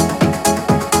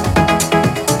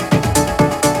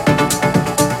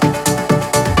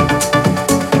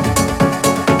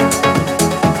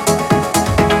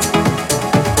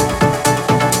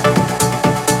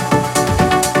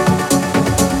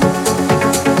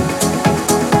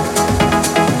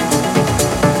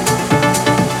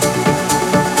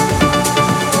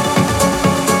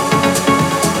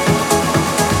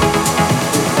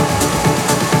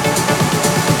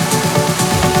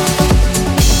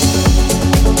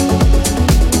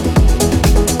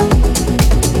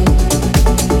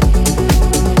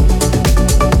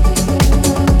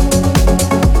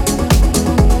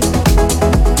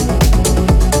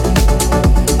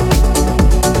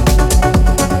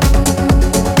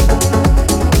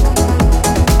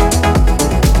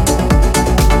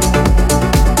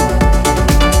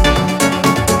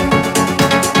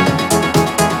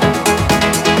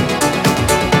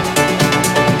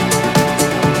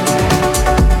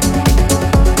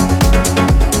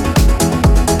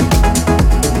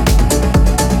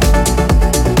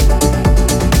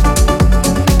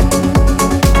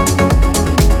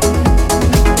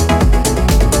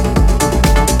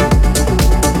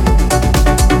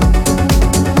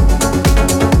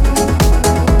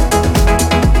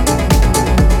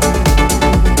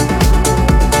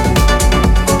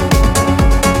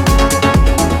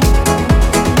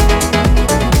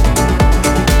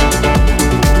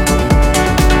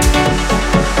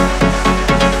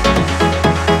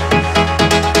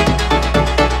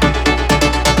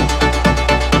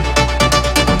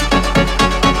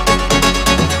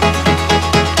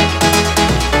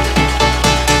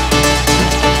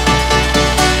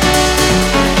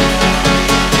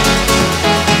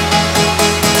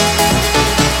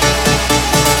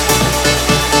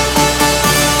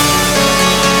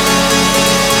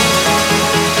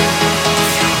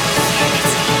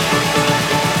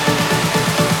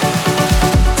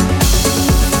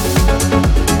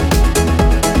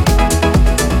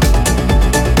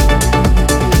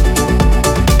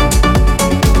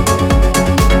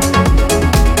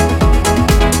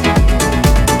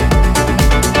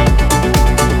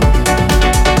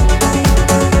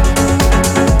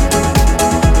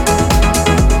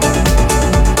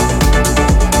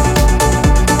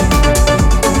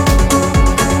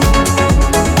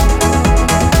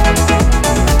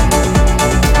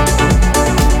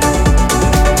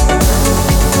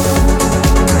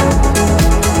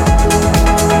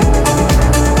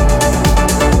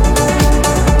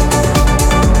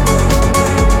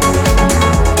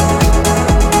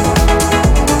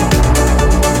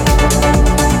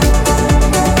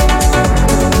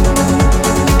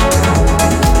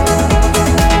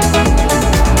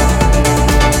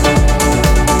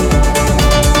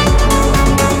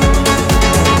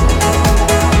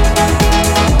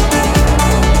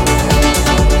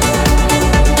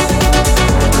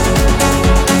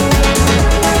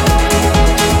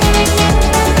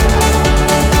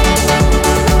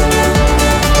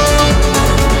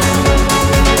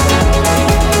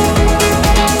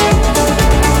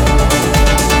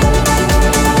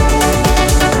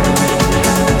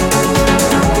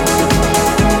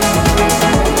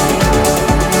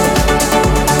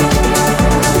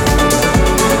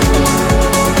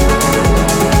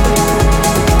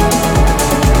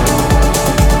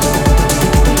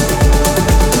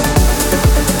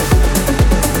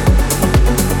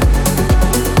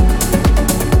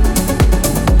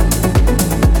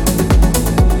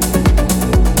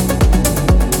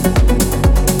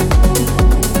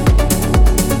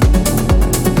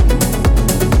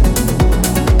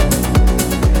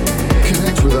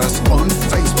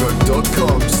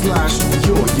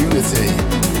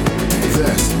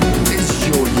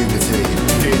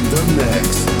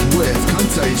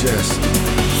 Contagious.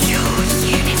 Your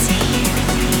Unity.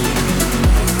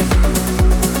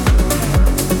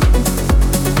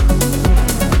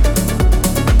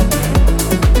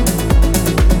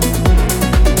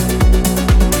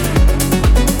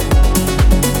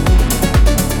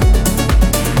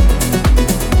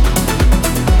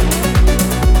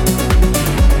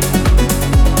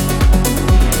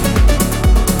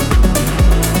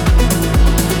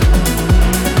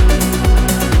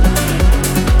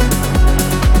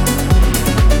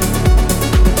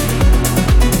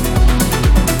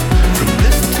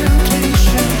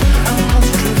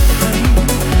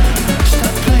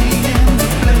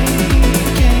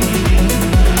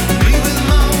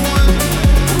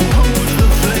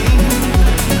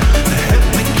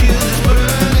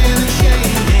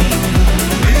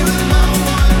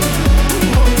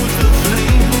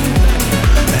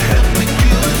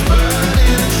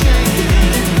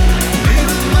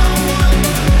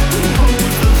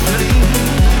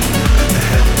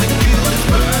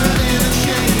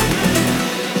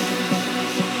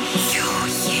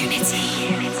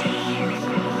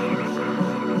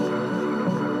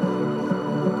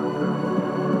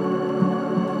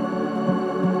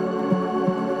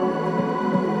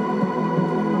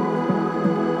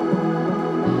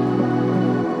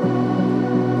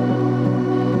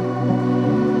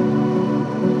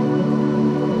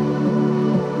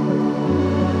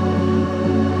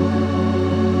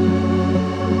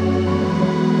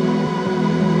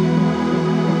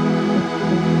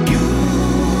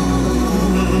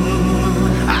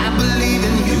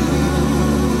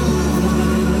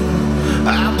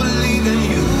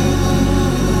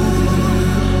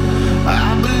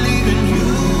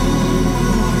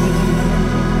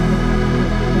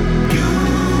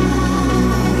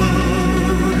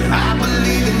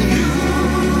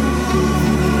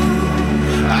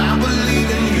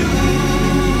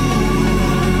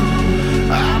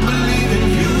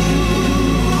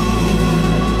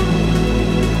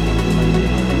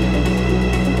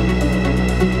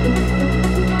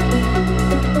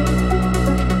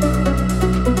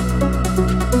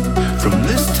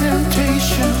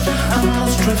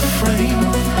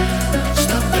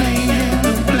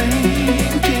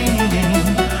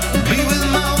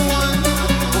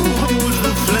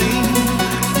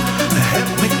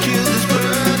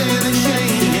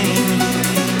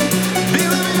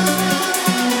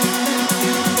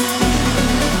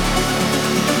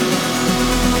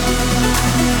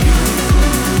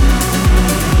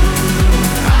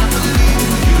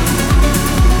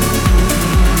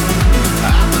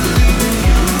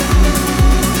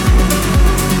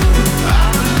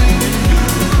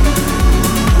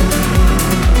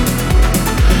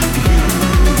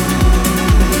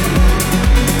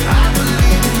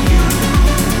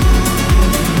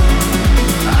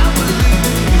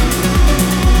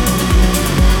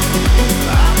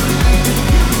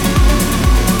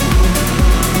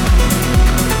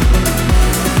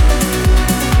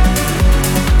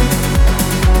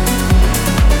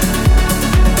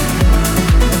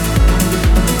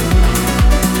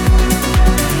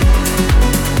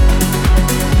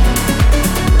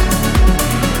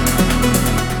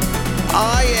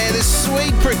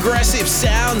 progressive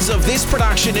sounds of this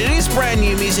production. It is brand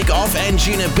new music off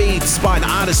Angina Beats by an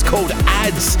artist called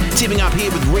Ads, teaming up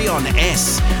here with Rion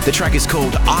S. The track is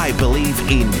called I Believe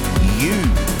in You.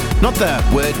 Not the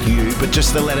word you, but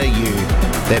just the letter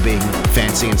U. They're being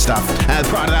fancy and stuff.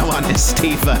 Prior to that one is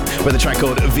Steva with a track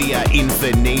called Via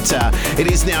Infinita.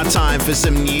 It is now time for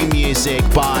some new music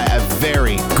by a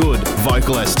very good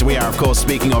vocalist. We are, of course,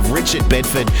 speaking of Richard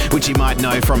Bedford, which you might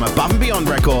know from Above and Beyond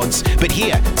Records, but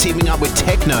here, teaming up with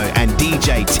Techno and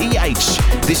DJ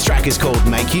TH. This track is called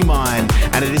Make You Mine,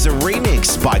 and it is a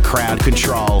remix by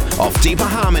Crowd+Ctrl of Deeper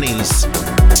Harmonies.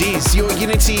 It is Your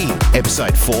Unity,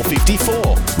 episode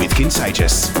 454 with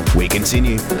Contagious. We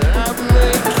continue.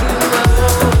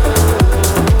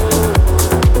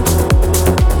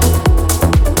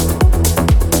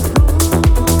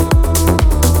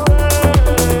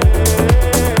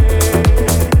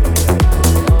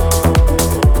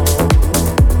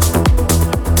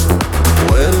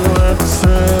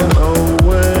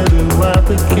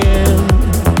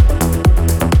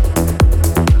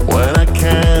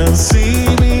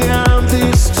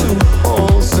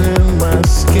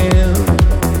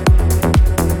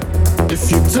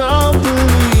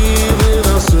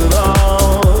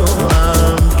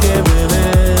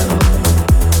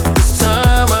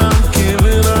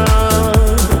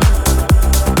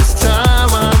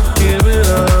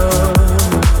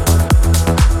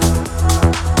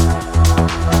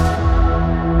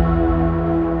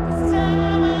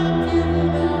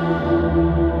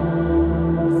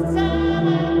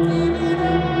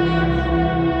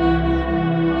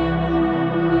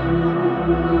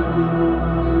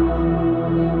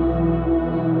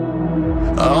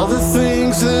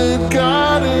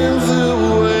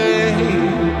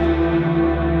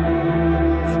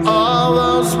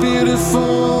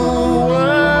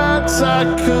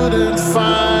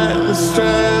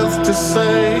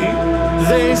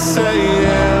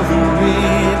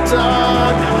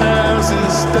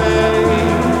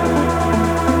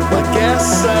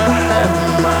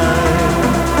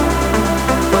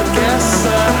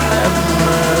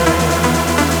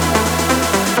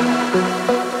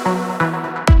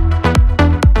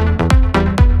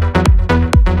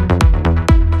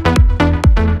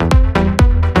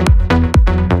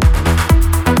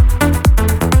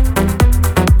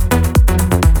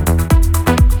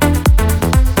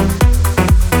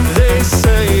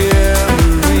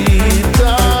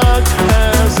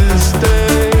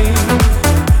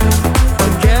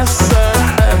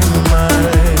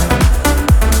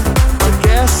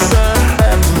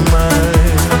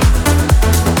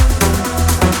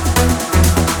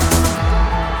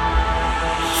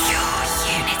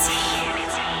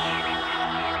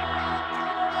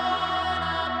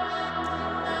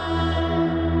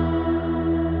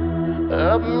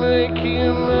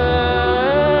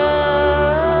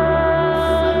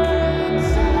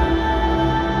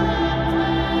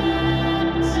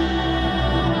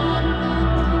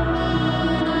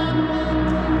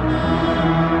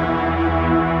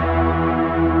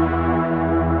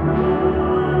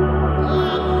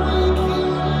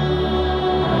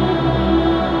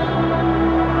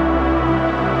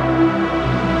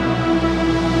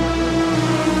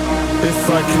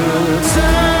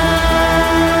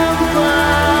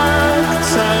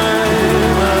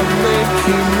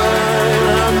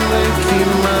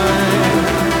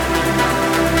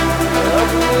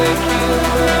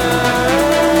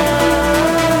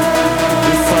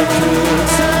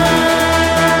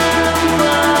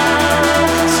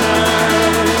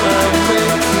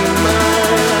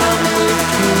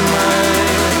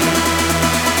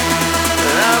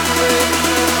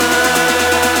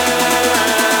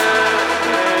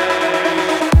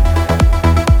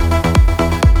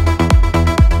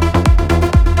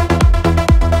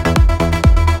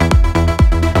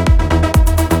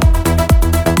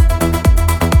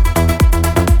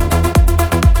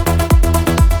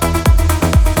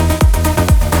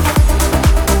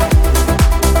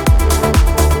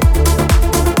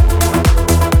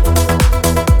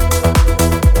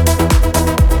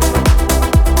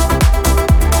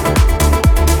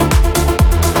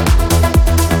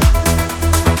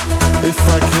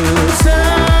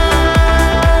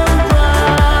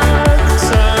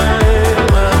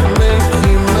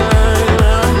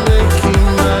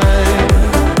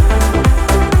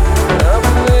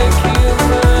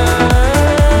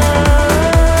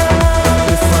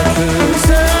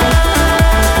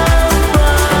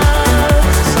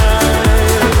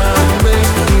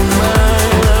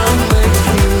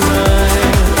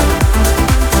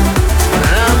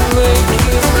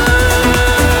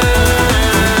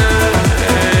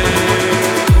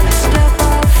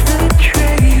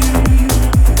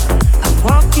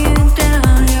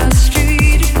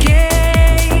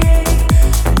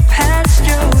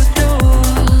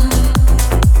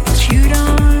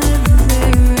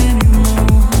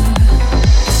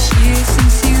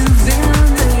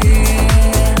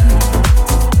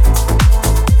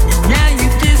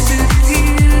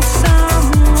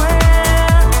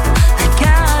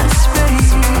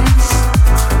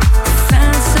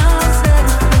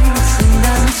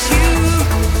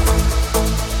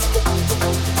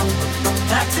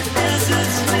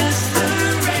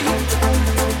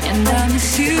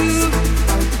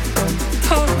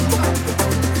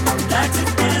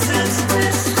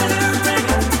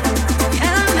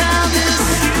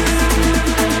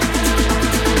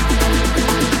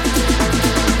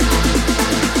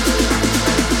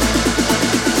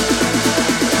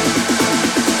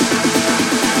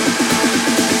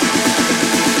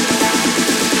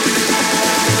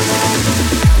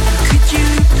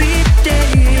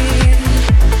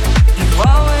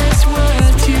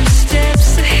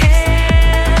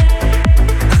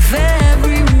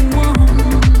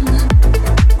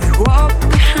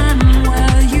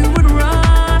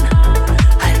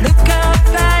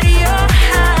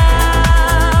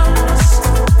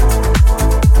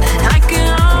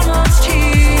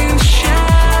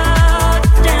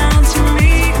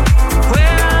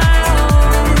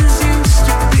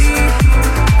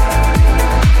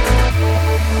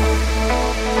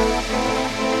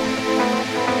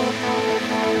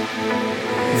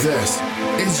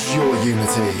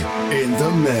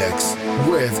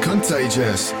 with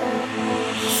Contagious.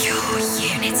 Your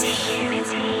unity.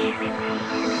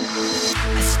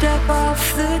 I step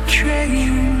off the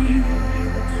train.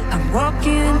 I'm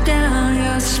walking down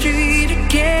your street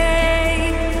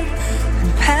again,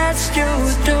 and past your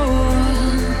door,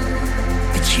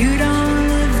 but you don't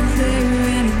live there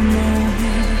anymore.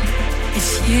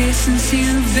 It's years since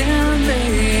you've been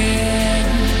there,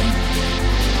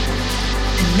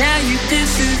 and now you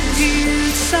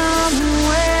disappeared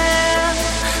somewhere.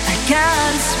 I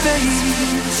got a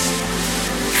space,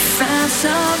 found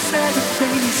some better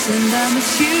place, and I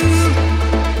miss you.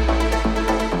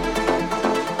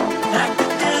 Like the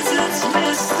desert's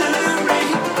mystery,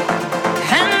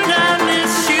 and I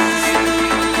miss you,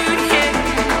 yeah.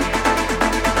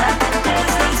 Like the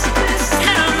desert's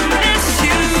mystery, and I miss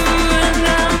you, and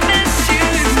I miss you.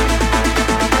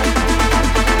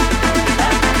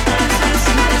 Like the desert's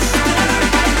mystery,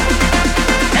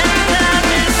 and I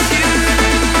miss you,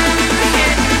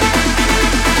 yeah.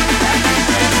 Like the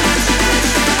desert's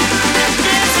mystery.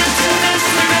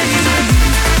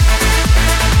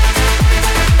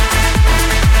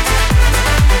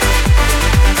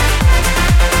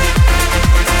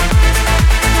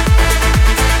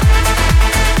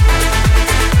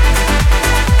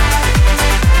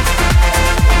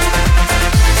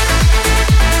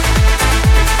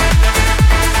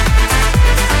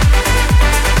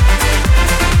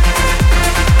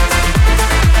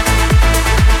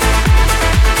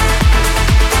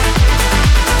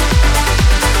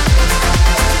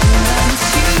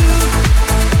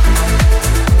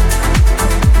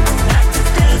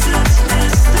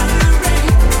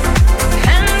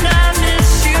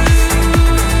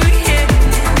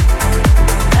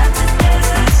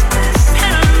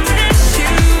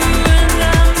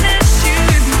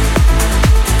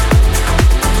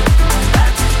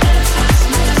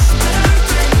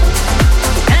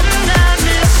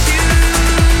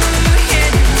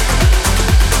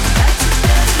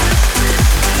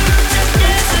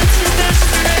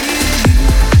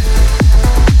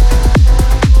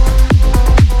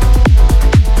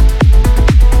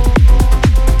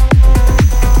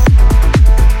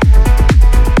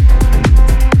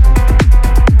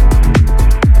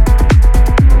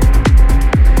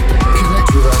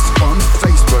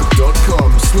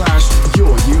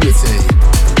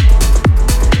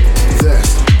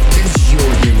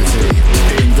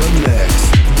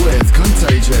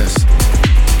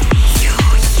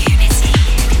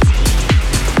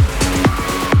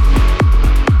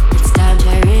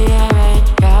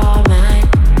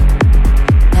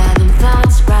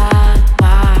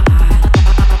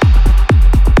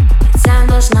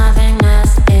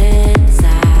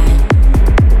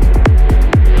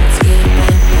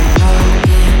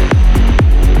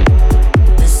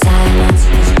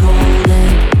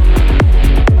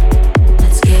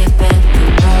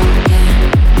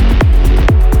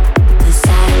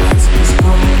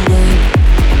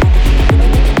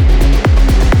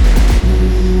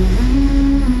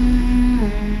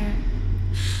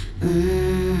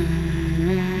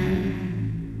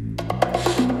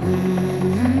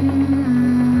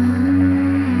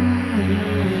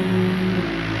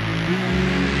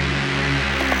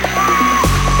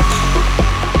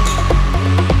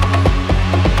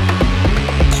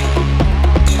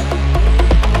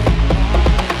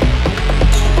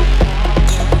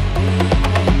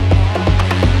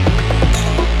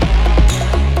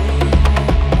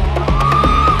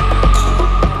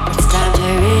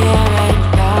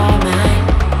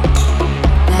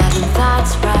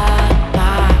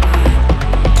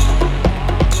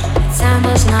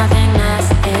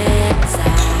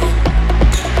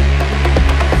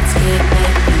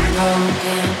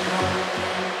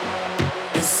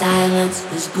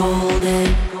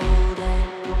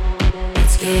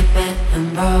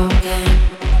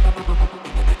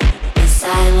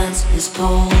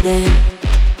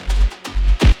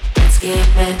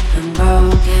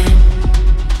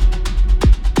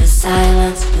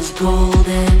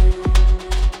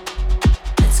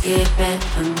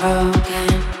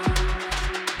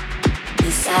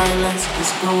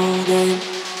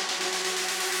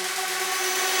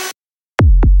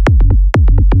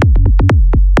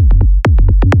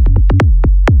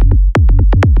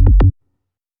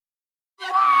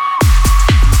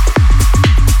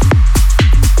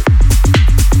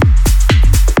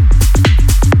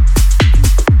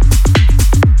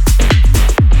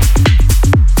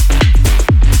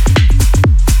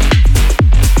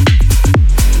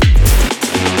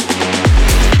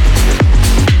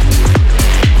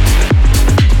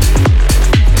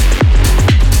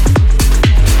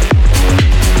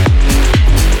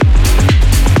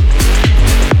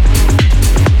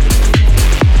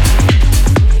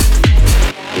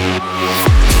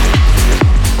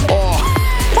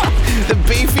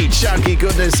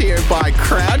 madness here by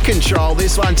Crowd+Ctrl.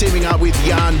 This one teaming up with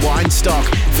Jan Weinstock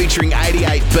featuring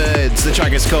 88 Birds. The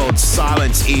track is called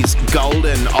Silence is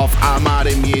Golden off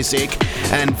Armada Music.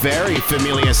 And very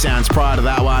familiar sounds prior to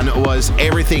that one was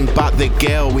Everything But the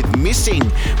Girl with Missing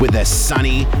with a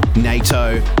Sunny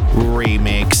NATO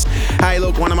remix. Hey,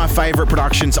 look, one of my favourite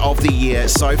productions of the year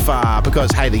so far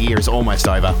because, hey, the year is almost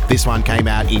over. This one came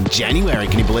out in January,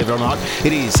 can you believe it or not?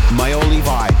 It is Mayo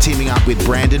Levi teaming up with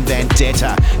Brandon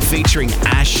Vendetta featuring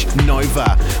Ash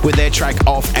Nova with their track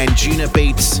off Anjuna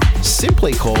Beats,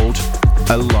 simply called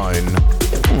Alone.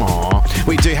 Aww.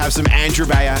 We do have some Andrew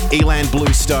Bayer, Elan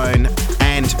Bluestone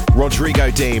and Rodrigo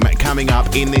Deem coming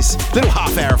up in this little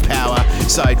half hour of power,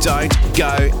 so don't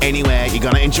go anywhere. You're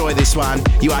going to enjoy this one.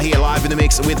 You are here live in the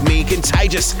mix with me,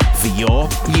 Contagious, for your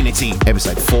Unity,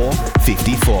 episode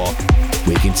 454.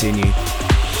 We continue.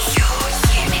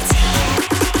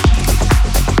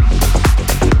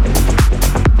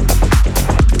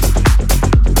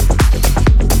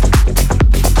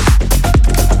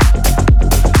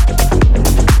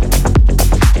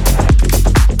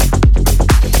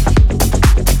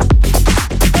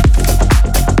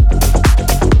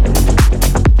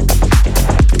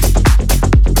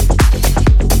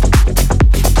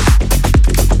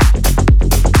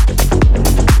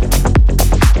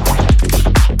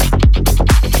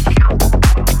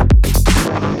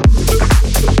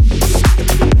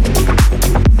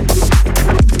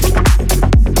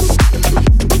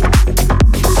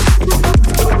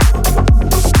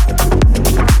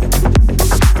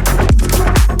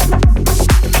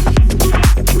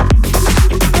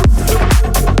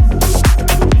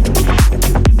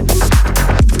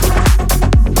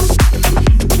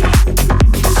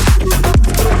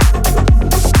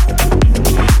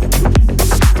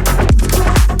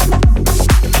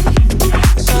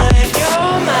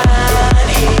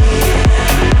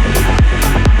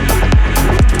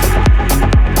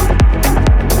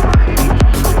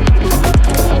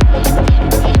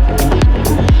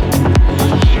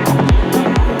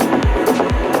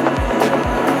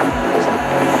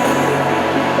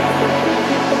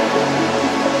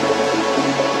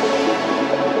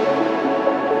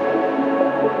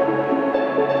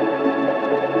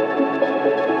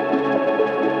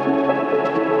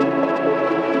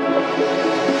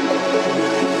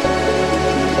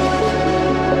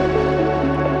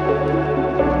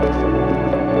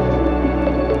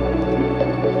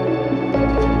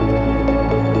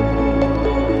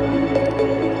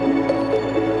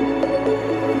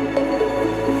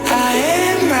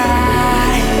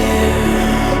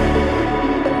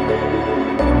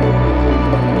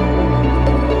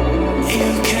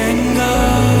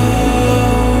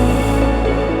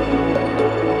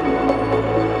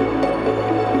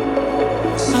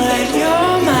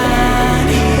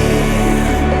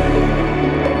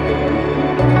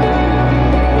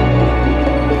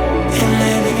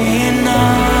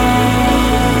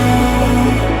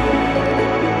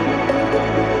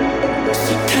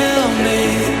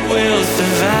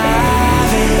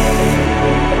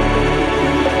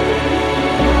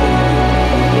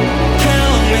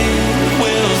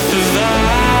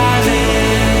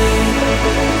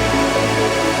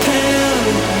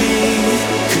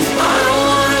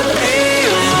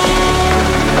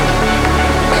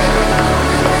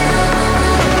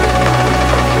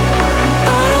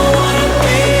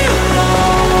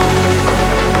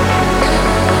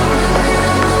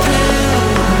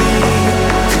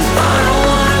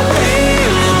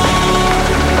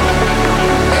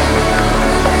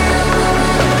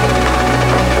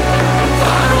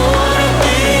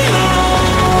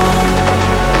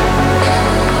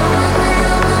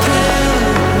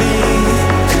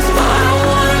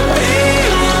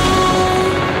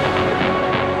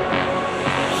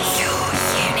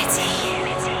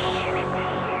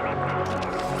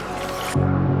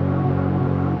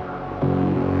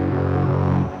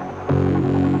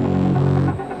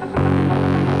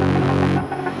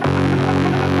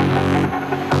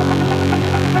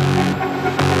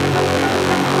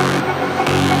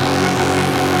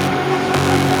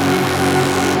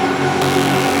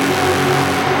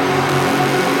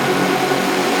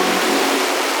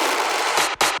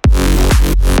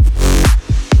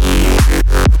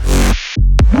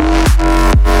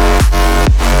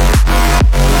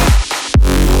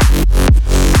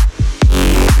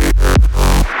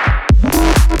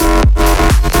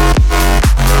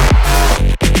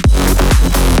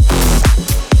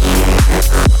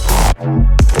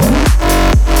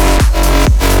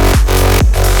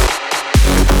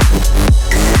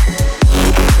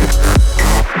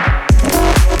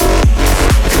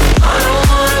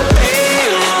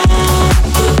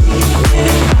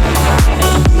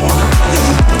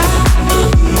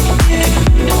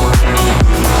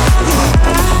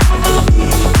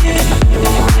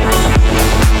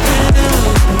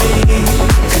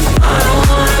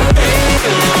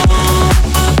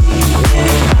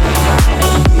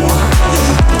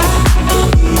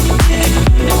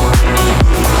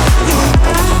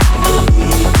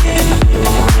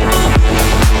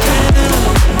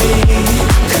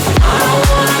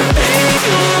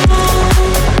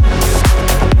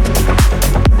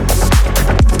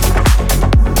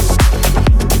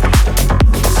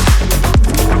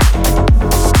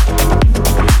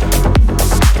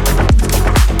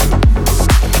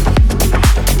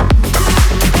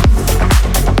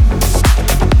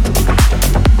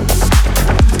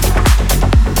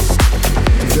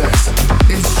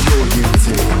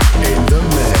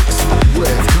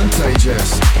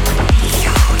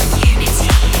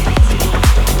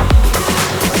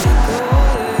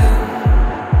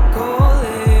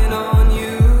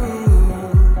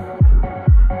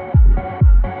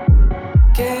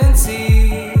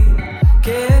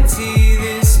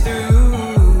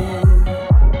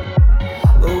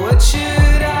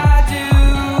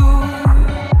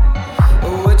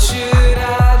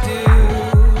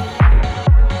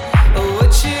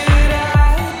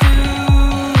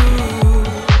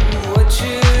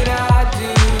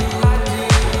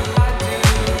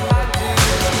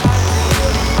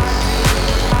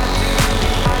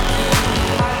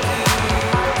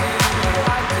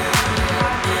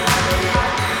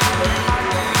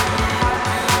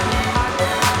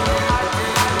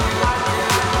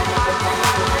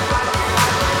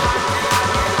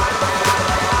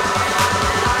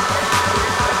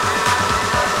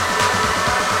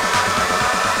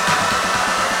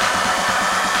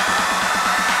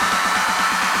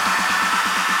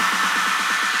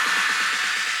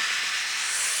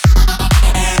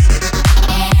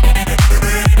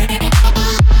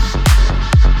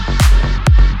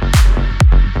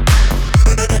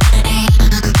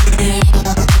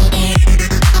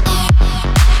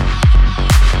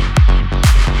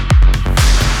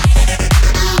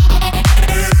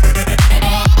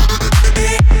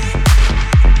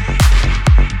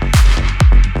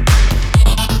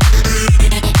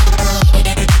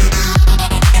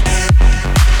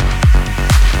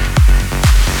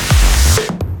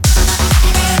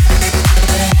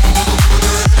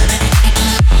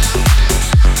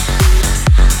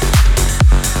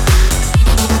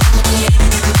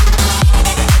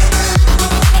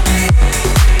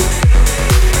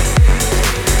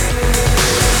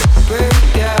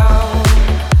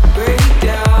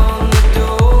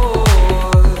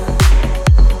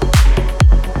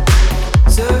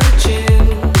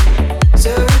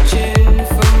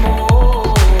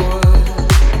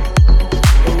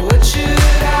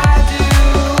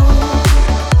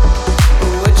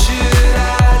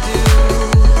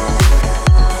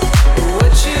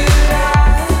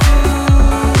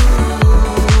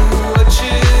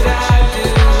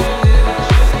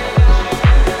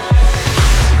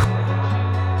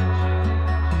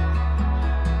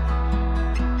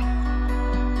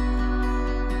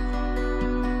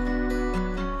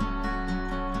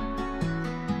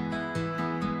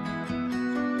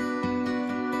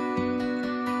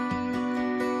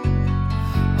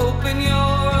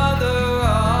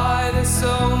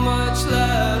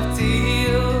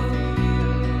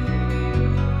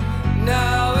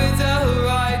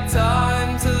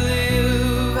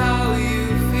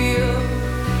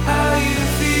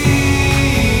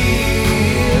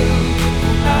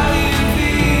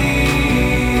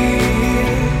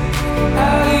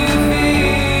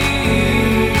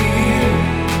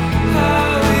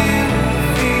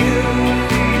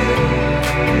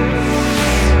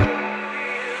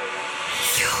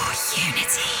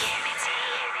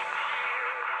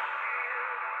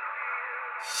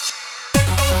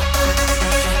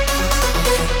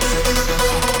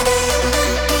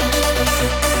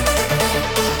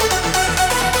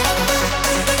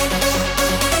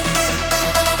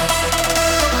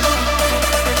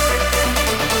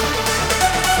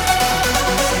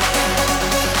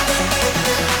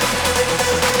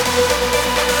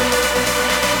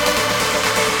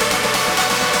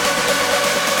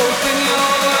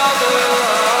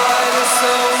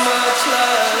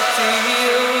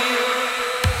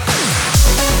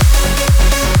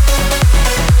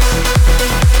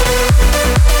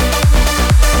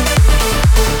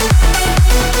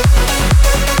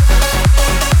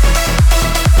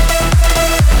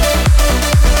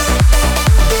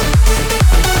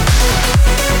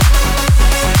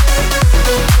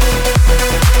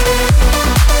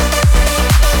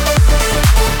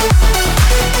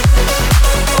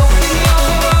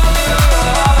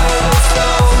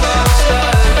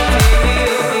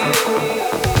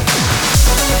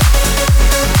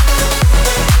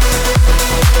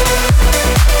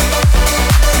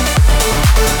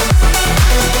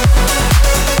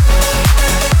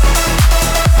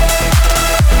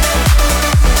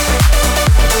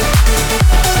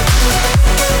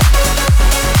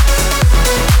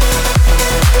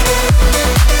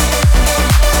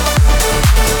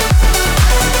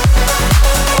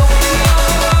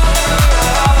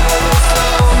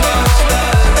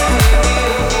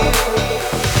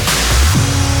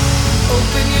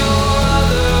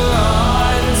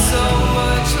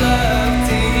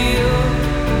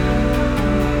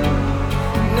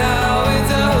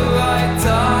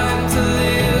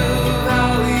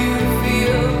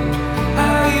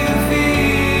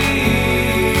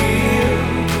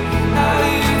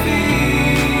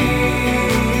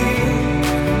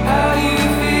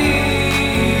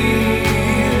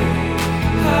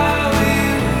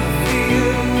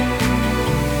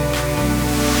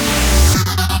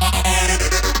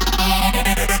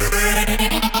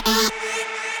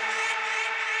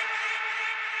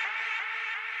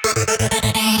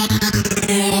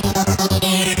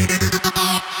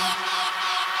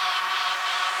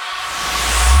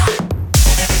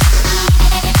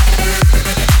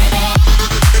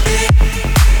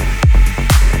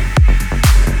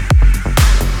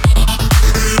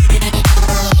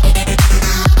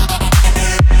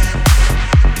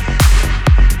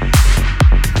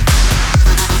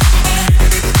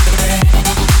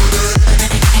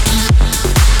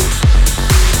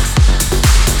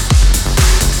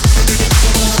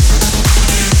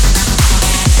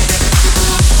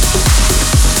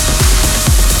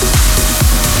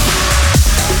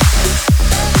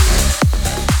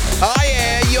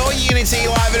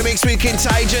 Mix with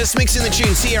Contagious, mixing the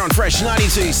tunes here on Fresh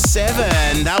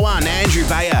 92.7. That one, Andrew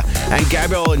Bayer and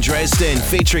Gabriel and Dresden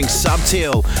featuring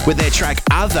Subtil with their track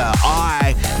Other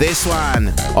Eye. This one,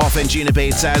 off Engina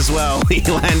Beats as well,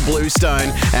 Elan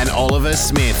Bluestone and Oliver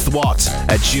Smith. What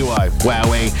a duo,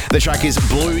 wowee. The track is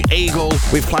Blue Eagle.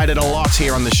 We've played it a lot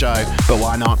here on the show, but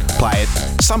why not play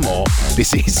it some more?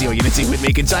 This is your Unity with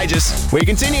me, Contagious. We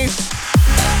continue.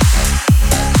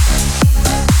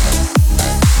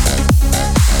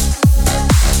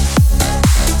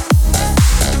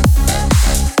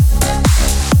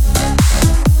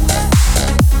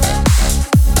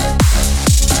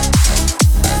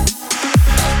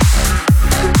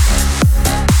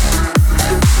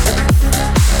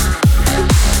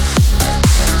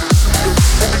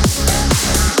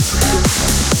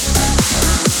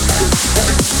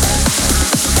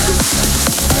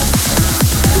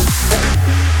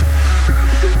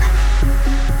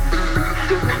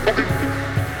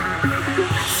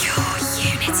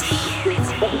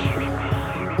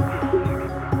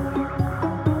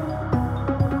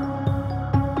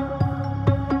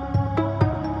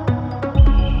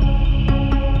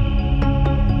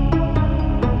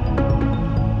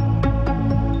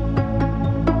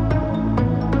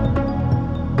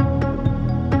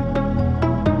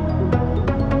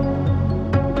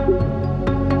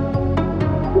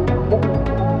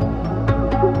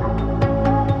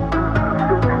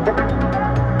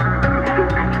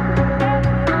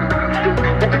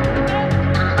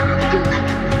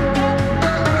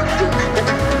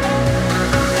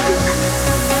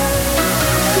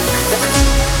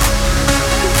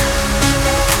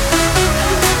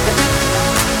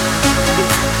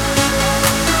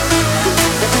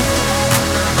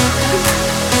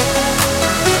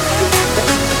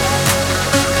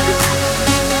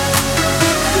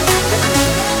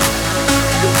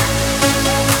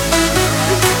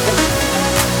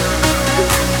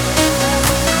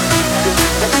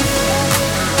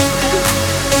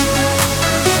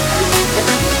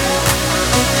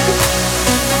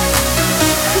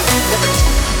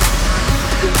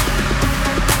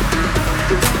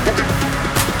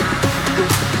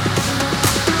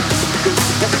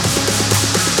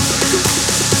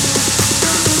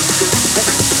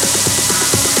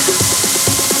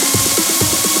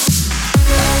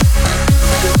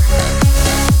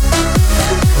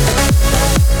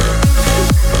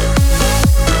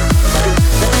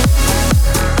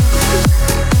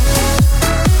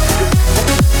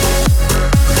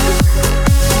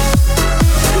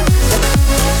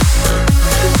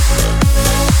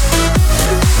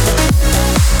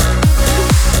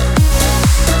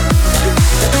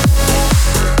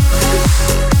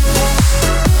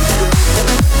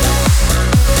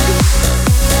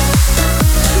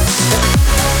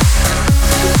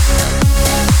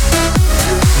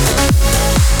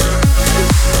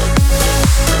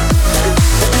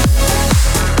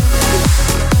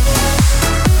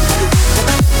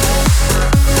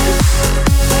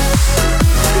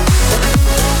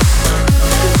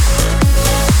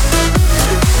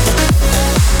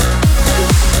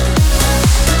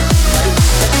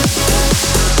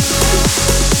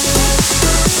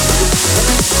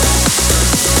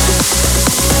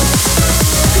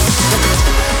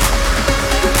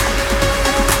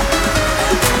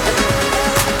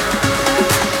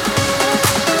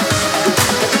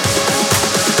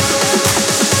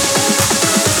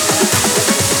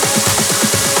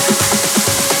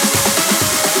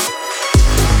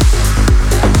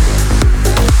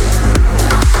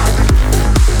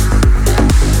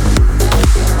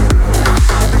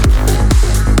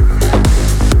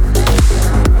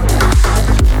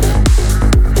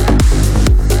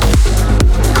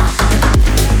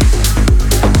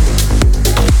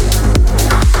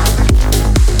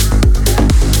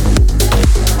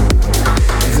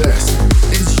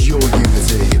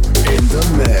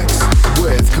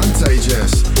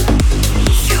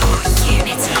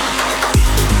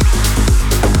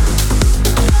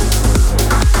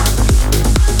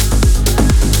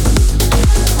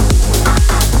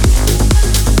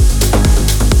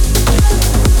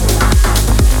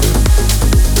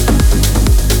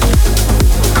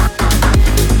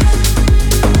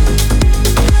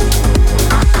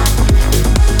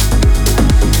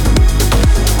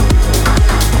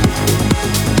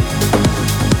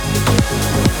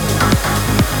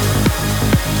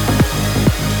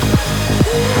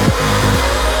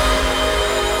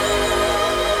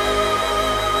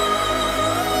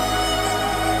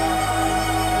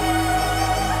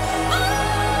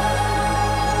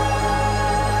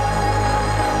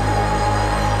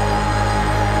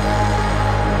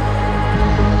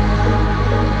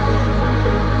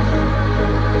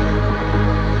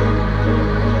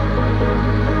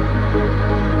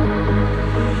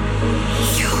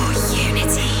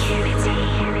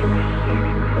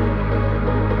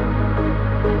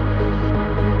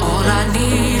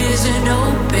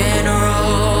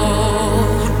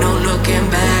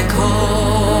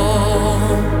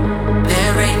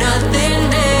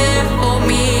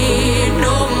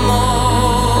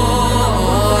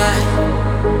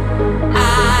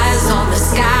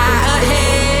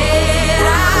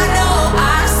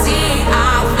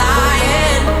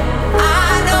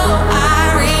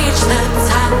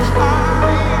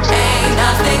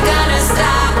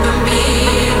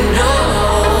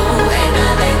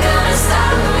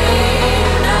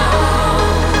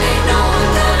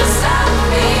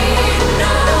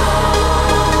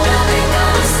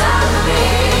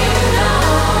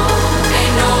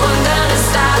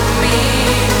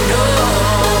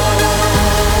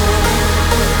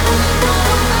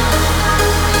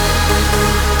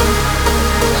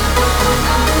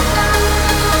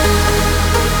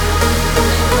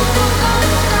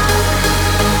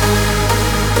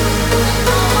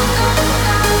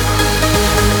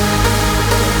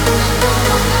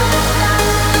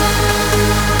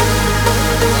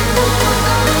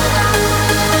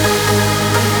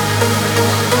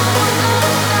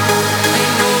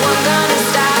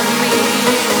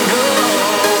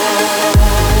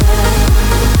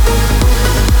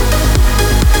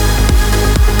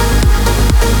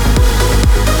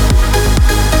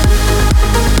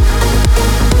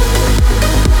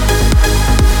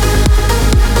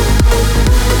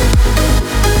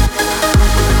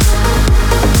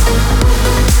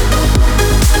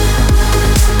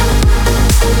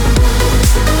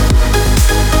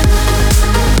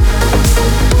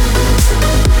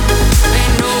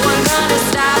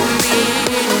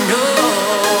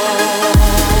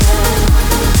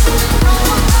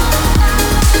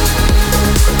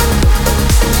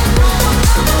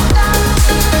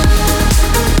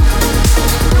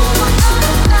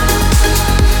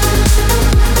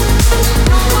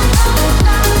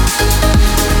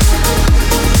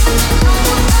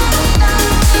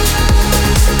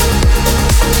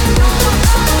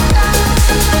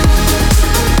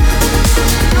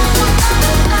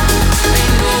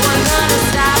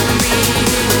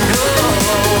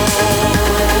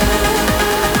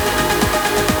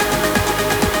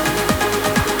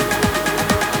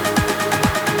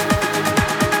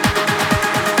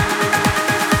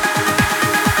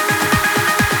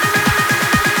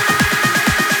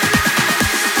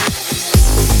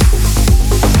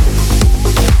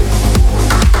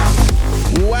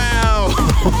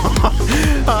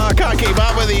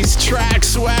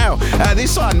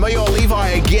 This one, me or Levi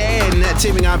again,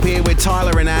 teaming up here with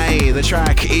Tyler and A. The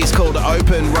track is called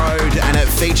Open Road and it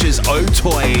features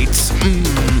Otoids.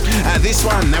 This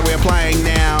one that we're playing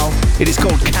now, it is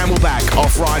called Camelback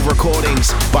off Ride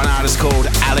Recordings by an artist called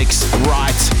Alex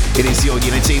Wright. It is your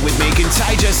Unity with me,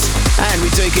 Contagious, and we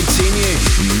do continue.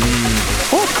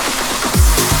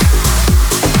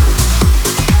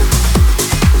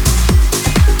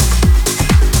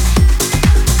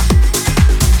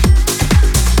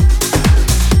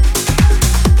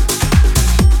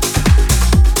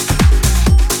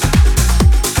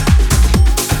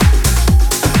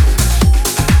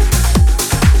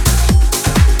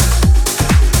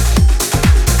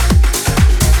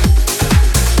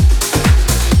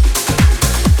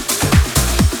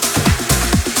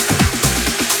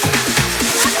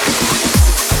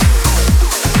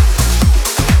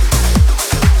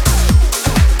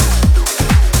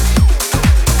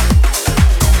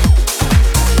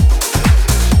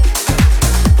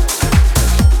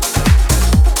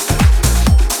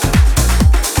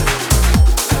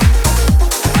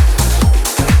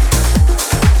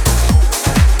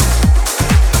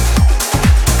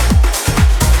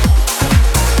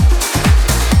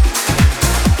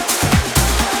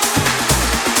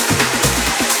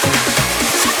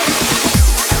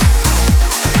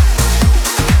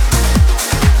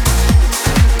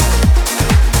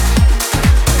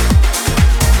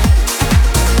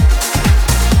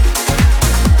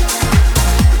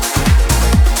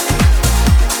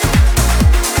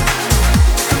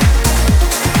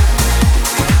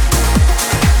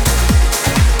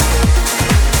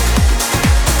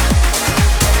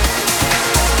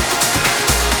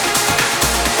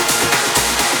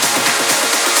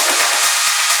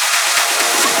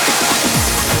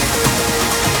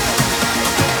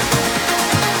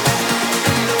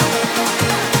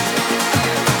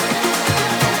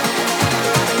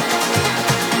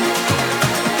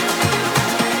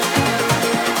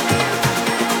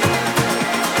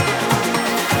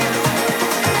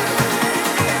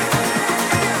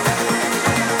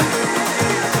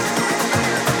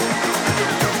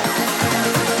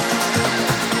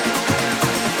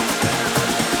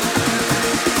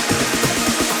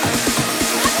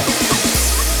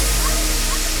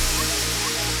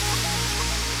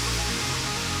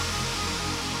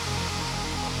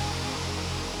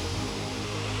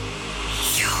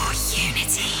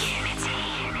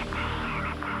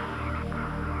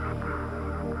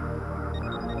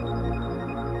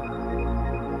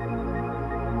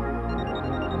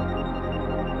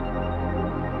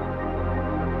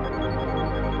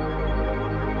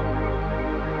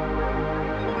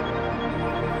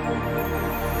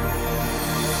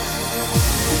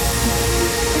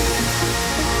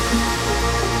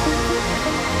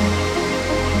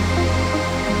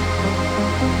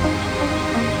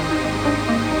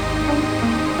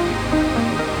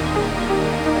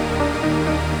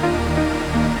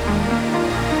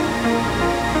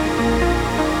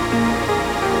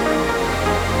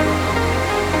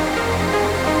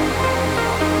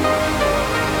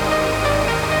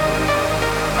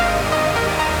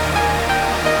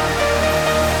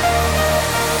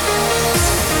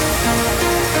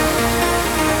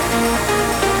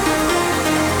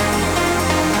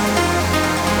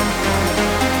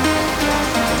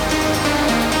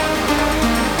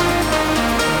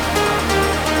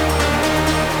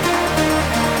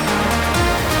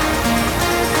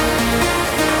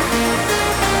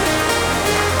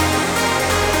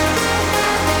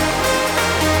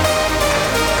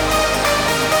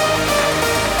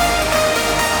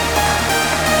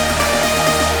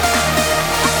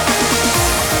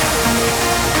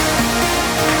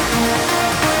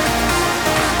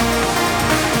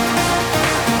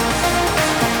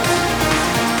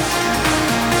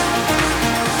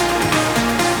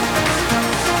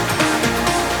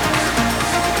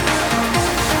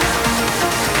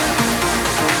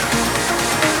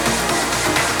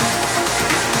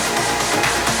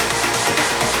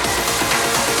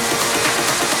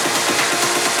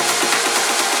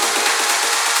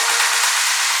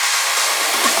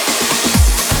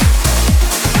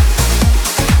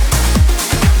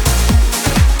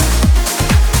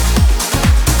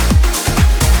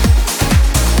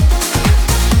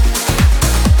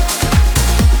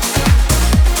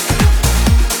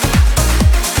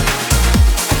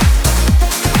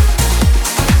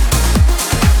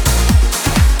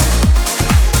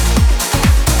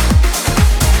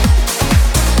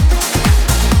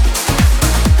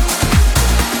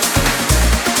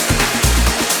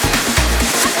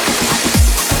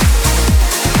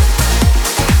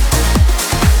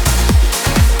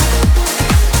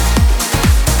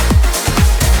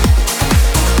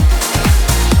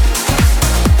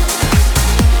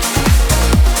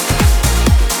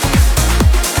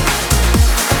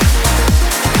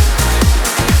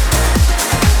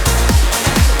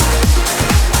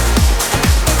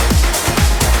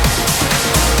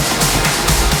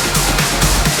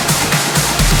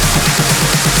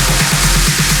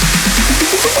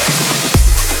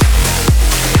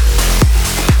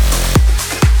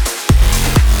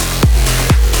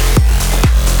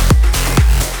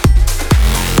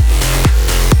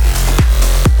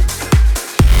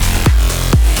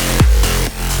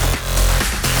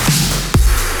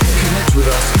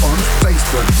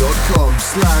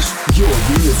 your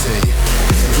unity.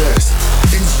 This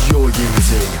is your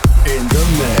unity in the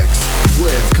mix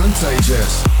with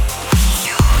Contagious.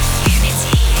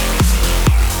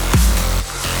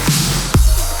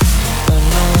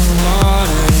 Unknown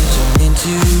waters are in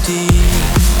too deep.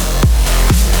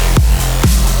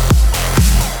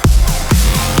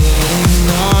 Getting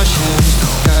nauseous,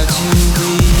 got to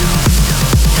breathe.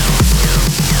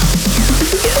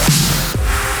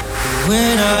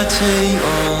 When I take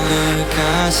all look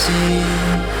I see,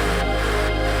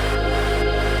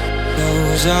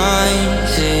 those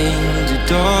eyes in the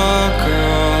dark are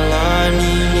all I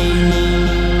need.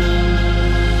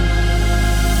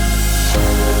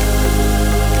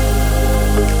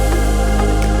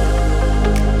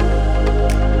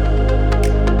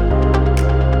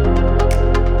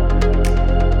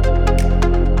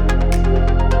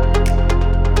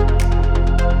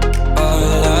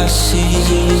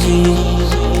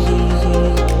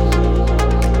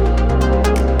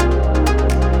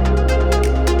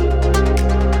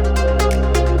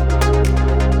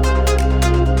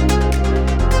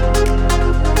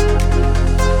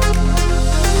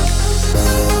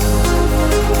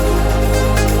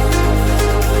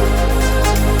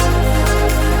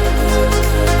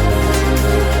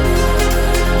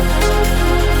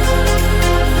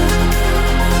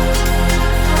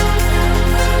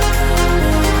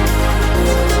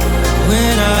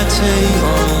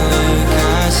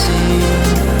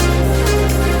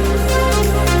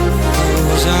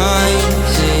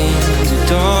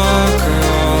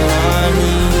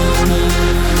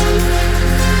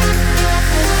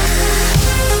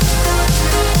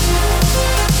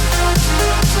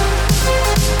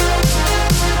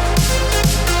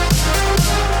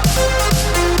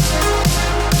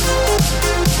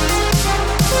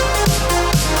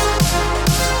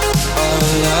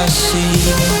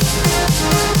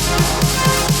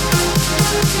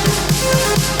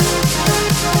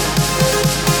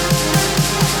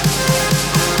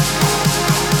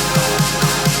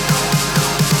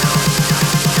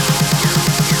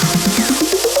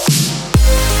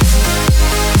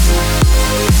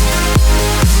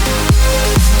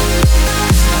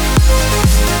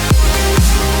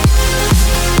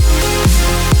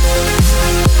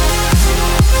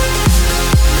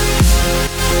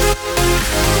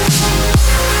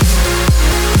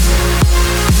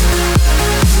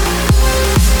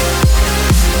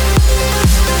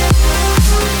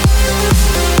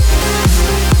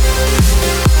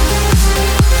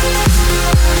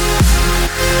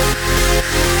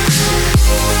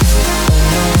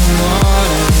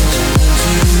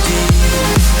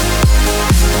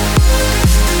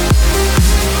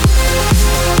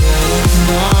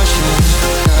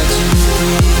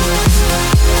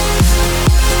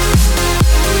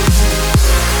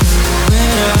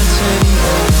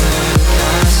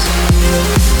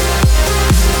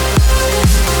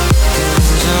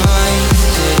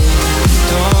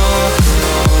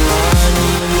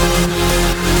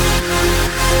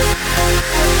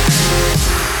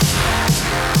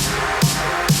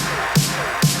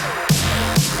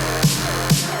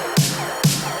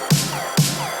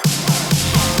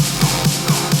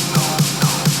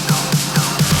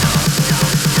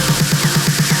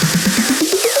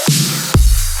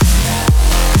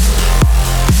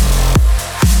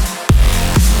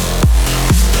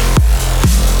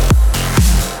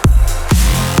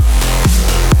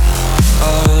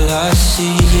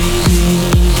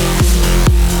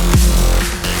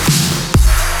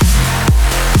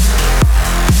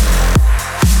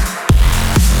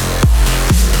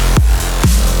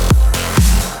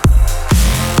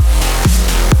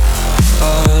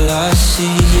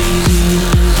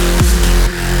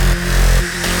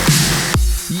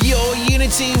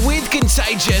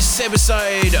 Contagious,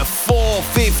 episode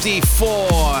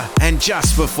 454. And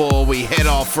just before we head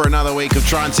off for another week of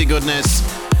trancey goodness,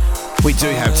 we do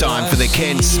have time for the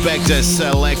Ken Spector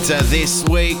Selector this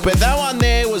week. But that one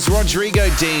there was Rodrigo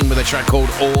Dean with a track called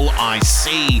All I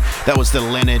See. That was the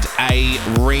Leonard A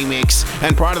remix.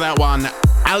 And prior to that one,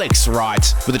 Alex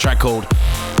Wright with a track called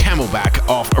Camelback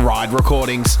off Ride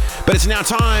Recordings. But it's now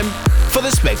time for the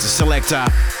Spector Selector.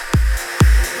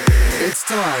 It's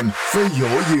time for your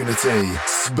unity.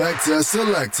 Spector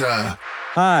Selector.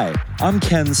 Hi, I'm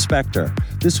Ken Spector.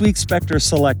 This week's Spector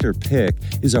Selector pick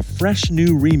is a fresh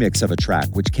new remix of a track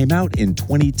which came out in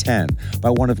 2010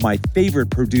 by one of my favorite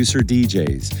producer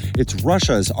DJs. It's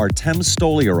Russia's Artem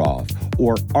Stolyarov,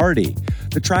 or Artie.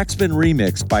 The track's been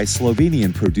remixed by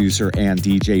Slovenian producer and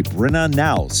DJ Brina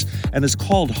Naus and is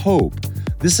called Hope.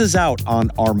 This is out on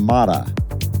Armada.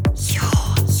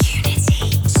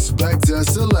 Spector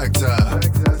Selector.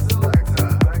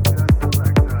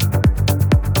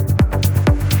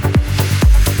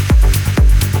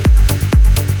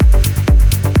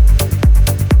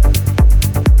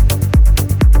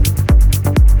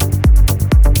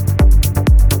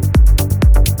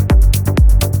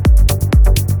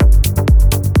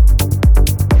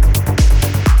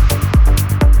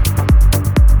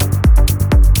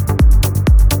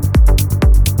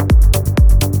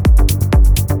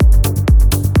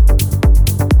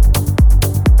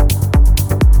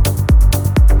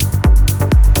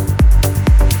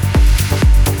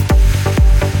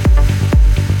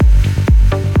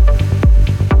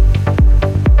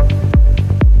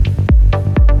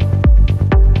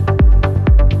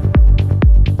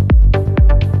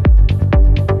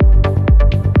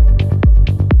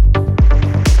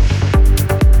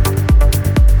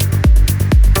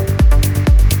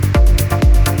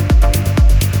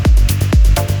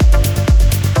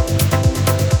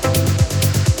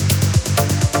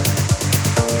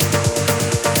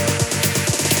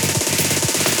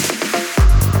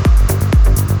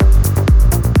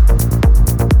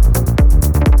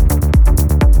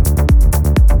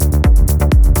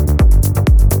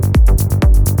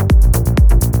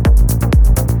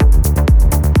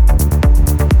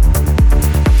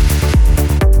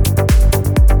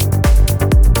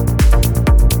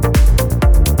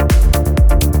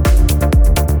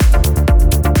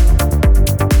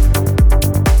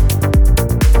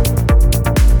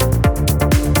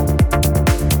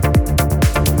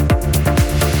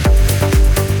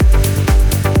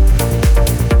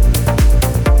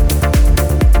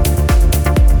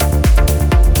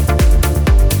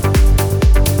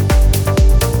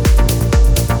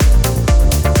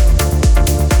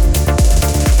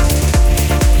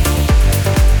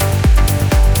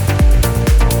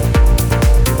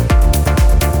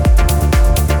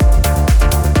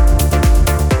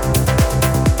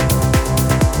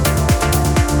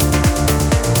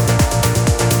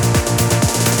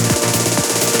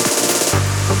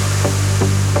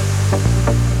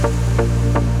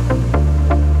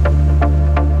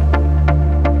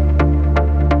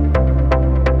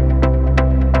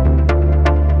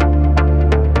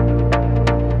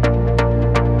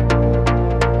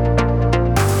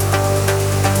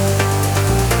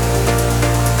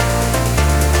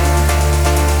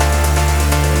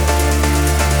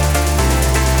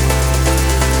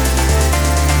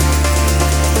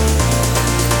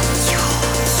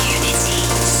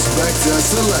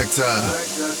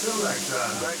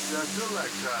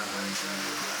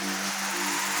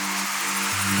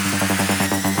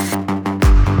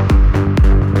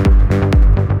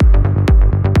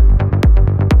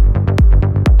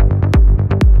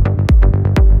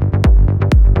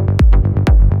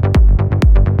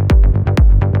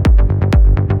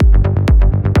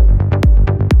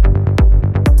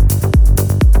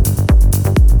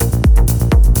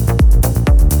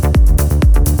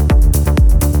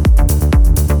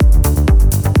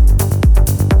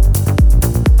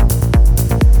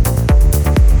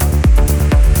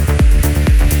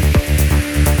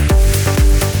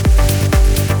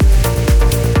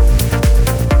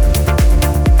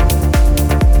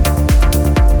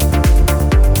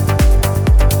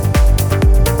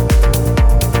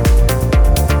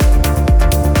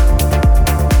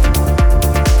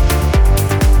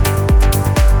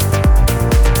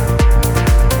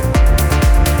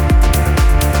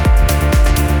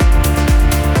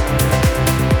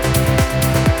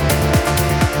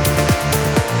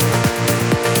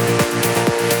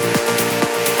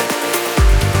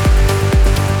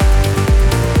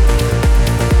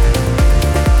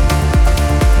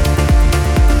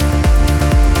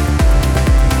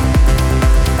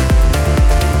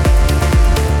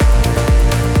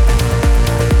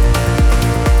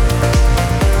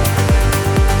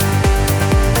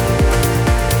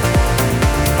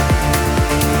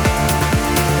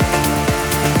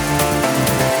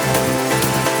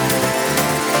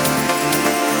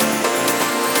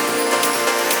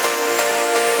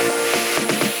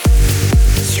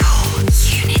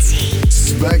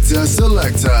 Spectre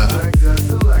Selector.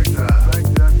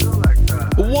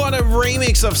 What a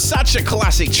remix of such a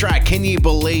classic track. Can you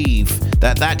believe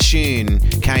that tune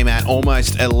came out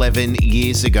almost 11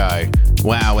 years ago?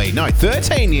 Wowee. No,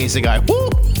 13 years ago. Woo!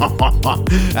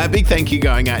 A big thank you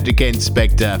going out to Ken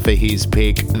Spectre for his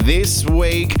pick this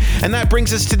week. And that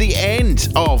brings us to the end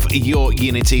of your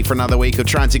Unity for another week of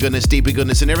Trancy goodness, deeper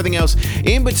goodness, and everything else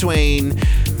in between.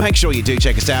 Make sure you do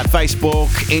check us out, Facebook,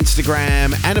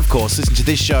 Instagram, and of course, listen to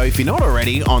this show if you're not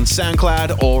already on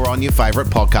SoundCloud or on your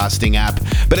favourite podcasting app.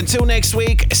 But until next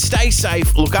week, stay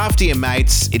safe, look after your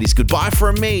mates. It is goodbye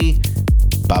from me.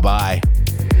 Bye-bye.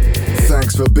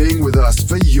 Thanks for being with us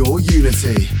for your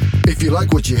Unity. If you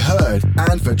like what you heard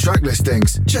and for track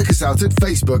listings, check us out at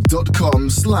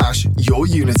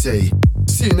facebook.com/yourunity.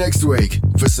 See you next week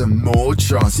for some more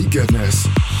trancy goodness.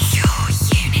 Your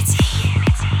Unity.